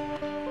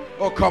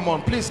 Oh, come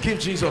on, please give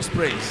Jesus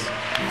praise.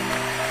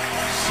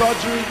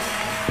 Surgery.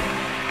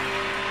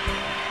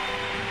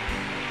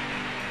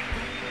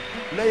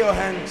 Lay your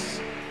hands.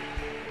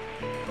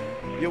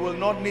 You will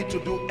not need to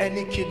do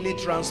any kidney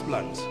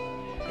transplant.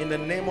 In the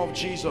name of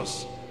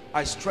Jesus,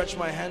 I stretch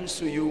my hands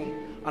to you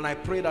and I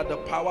pray that the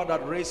power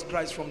that raised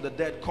Christ from the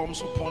dead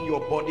comes upon your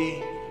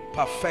body.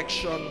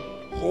 Perfection,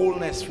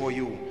 wholeness for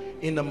you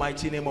in the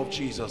mighty name of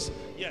Jesus.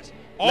 Yes.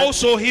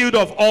 Also healed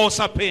of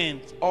ulcer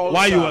pain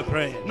while you were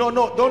praying. No,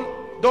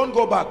 don't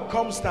go back.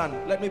 Come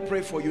stand. Let me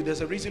pray for you.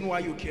 There's a reason why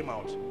you came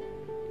out.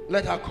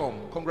 Let her come.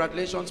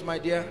 Congratulations, my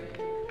dear.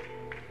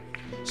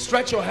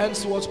 Stretch your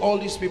hands towards all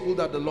these people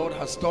that the Lord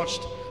has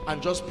touched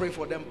and just pray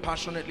for them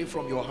passionately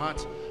from your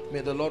heart.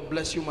 May the Lord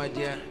bless you, my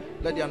dear.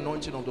 Let the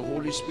anointing of the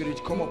Holy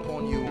Spirit come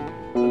upon you.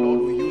 The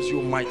Lord will use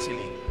you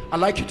mightily. I'd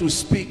like you to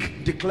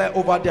speak, declare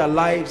over their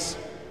lives.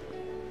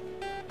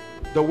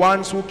 The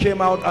ones who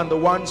came out and the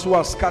ones who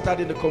are scattered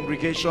in the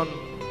congregation,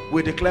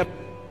 we declare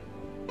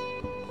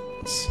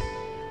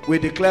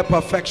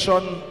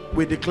perfection,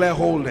 we declare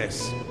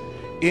wholeness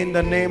in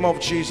the name of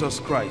Jesus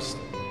Christ.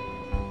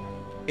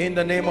 In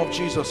the name of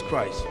Jesus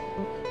Christ.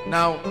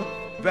 Now,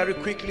 very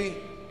quickly,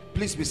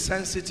 please be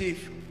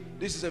sensitive.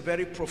 This is a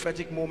very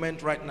prophetic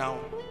moment right now.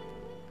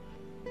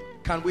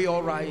 Can we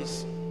all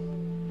rise?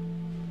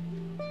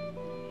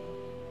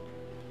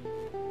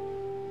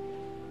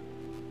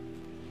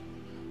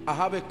 I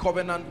have a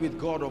covenant with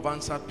God of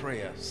answered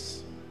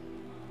prayers.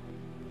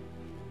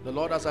 The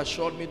Lord has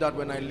assured me that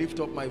when I lift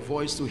up my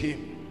voice to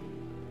Him,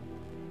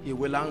 He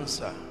will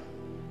answer.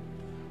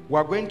 We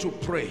are going to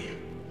pray.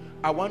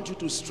 I want you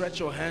to stretch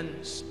your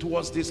hands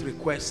towards this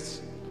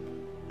request,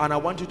 and I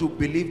want you to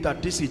believe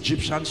that these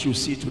Egyptians you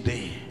see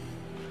today,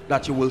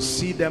 that you will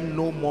see them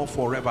no more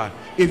forever.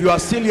 If you are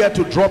still here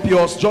to drop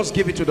yours, just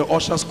give it to the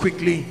ushers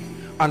quickly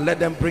and let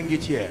them bring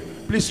it here.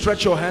 Please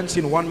stretch your hands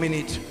in 1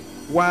 minute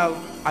while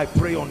I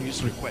pray on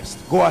this request.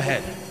 Go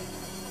ahead.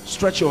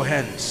 Stretch your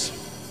hands.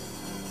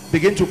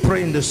 Begin to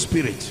pray in the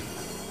Spirit.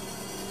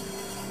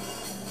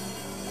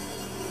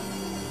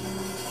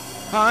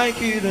 I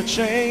hear the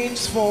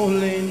chains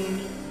falling.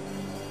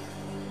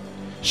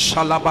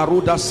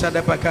 Shalabaruda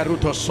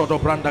sedebekaruto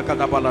sodobranda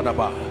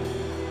kadabaladaba.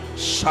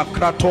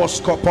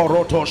 Sakratos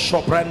koporoto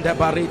shoprende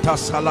barita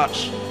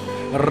salash.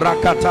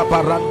 Rakata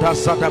baranta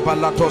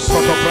sadabalato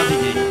soto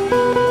pradigi.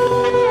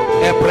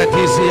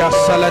 Epretizia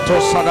salato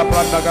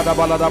sadabranda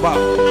gadabaladaba.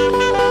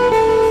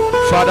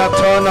 Father,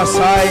 turn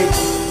aside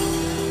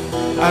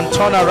and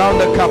turn around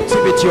the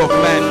captivity of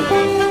men.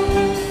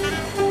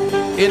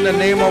 In the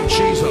name of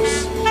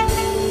Jesus.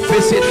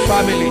 Visit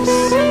families.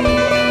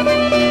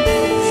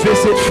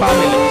 Visit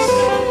families.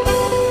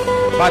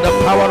 By the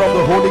power of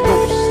the Holy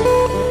Ghost.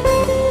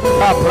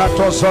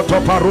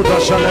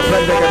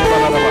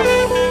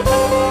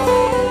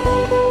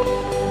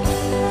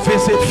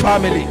 Visit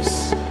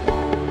families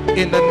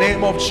in the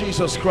name of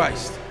Jesus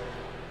Christ.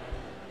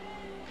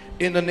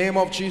 In the name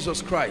of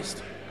Jesus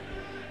Christ.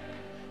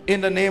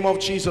 In the name of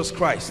Jesus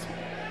Christ.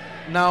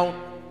 Now,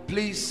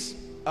 please,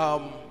 I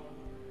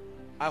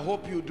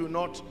hope you do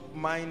not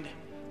mind.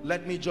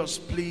 Let me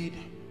just plead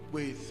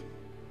with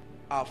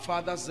our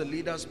fathers, the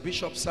leaders,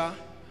 Bishop Sir,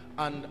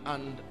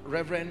 and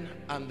Reverend,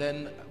 and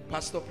then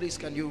Pastor. Please,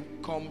 can you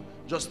come,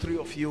 just three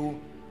of you,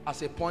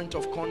 as a point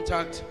of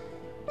contact?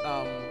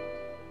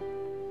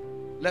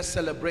 Let's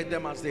celebrate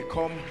them as they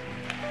come.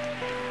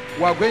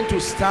 We are going to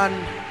stand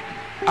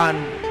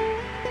and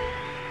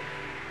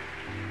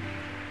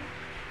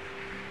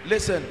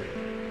listen.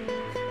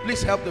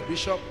 Please help the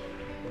bishop.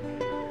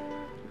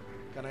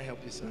 Can I help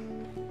you, sir?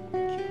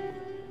 Thank you.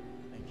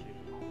 Thank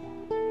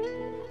you.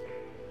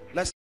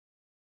 Let's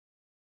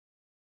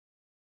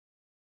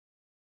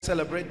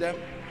celebrate them.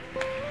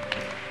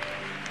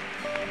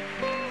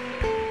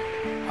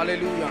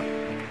 Hallelujah.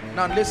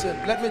 Now listen,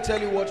 let me tell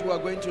you what we are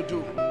going to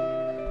do.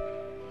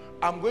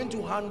 I'm going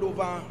to hand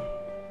over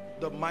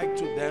the mic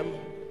to them,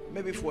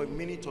 maybe for a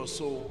minute or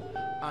so,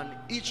 and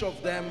each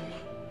of them,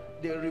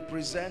 they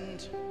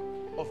represent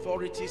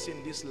authorities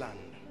in this land,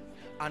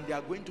 and they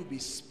are going to be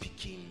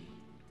speaking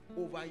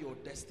over your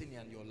destiny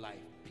and your life.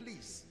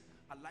 Please,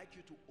 I'd like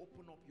you to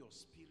open up your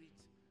spirit,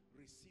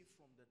 receive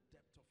from the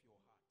depth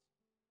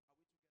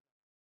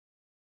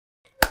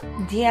of your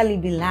heart. Dearly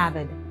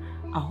beloved,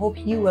 I hope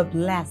you were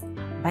blessed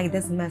by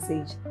this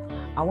message.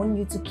 I want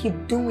you to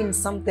keep doing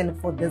something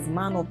for this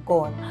man of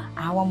God,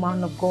 our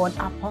man of God,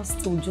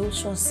 Apostle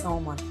Joshua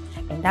Selman.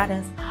 And that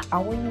is, I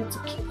want you to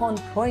keep on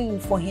praying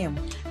for him,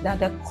 that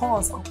the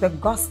cause of the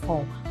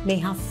gospel may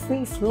have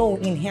free flow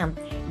in him,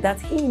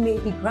 that he may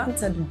be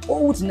granted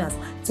boldness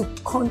to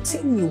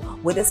continue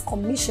with this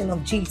commission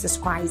of Jesus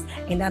Christ,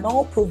 and that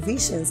all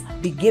provisions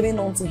be given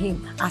unto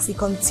him as he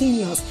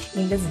continues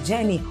in this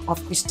journey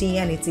of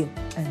Christianity.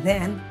 And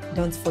then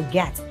don't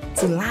forget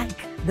to like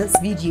this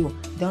video.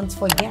 Don't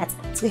forget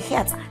to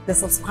hit the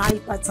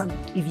subscribe button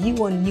if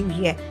you are new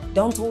here.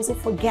 Don't also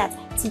forget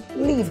to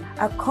leave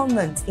a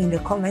comment in the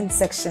comment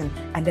section,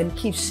 and then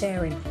keep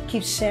sharing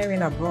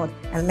abroad,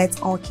 and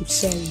let's all keep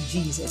sharing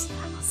Jesus.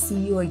 I'll see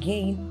you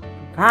again.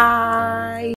 Bye.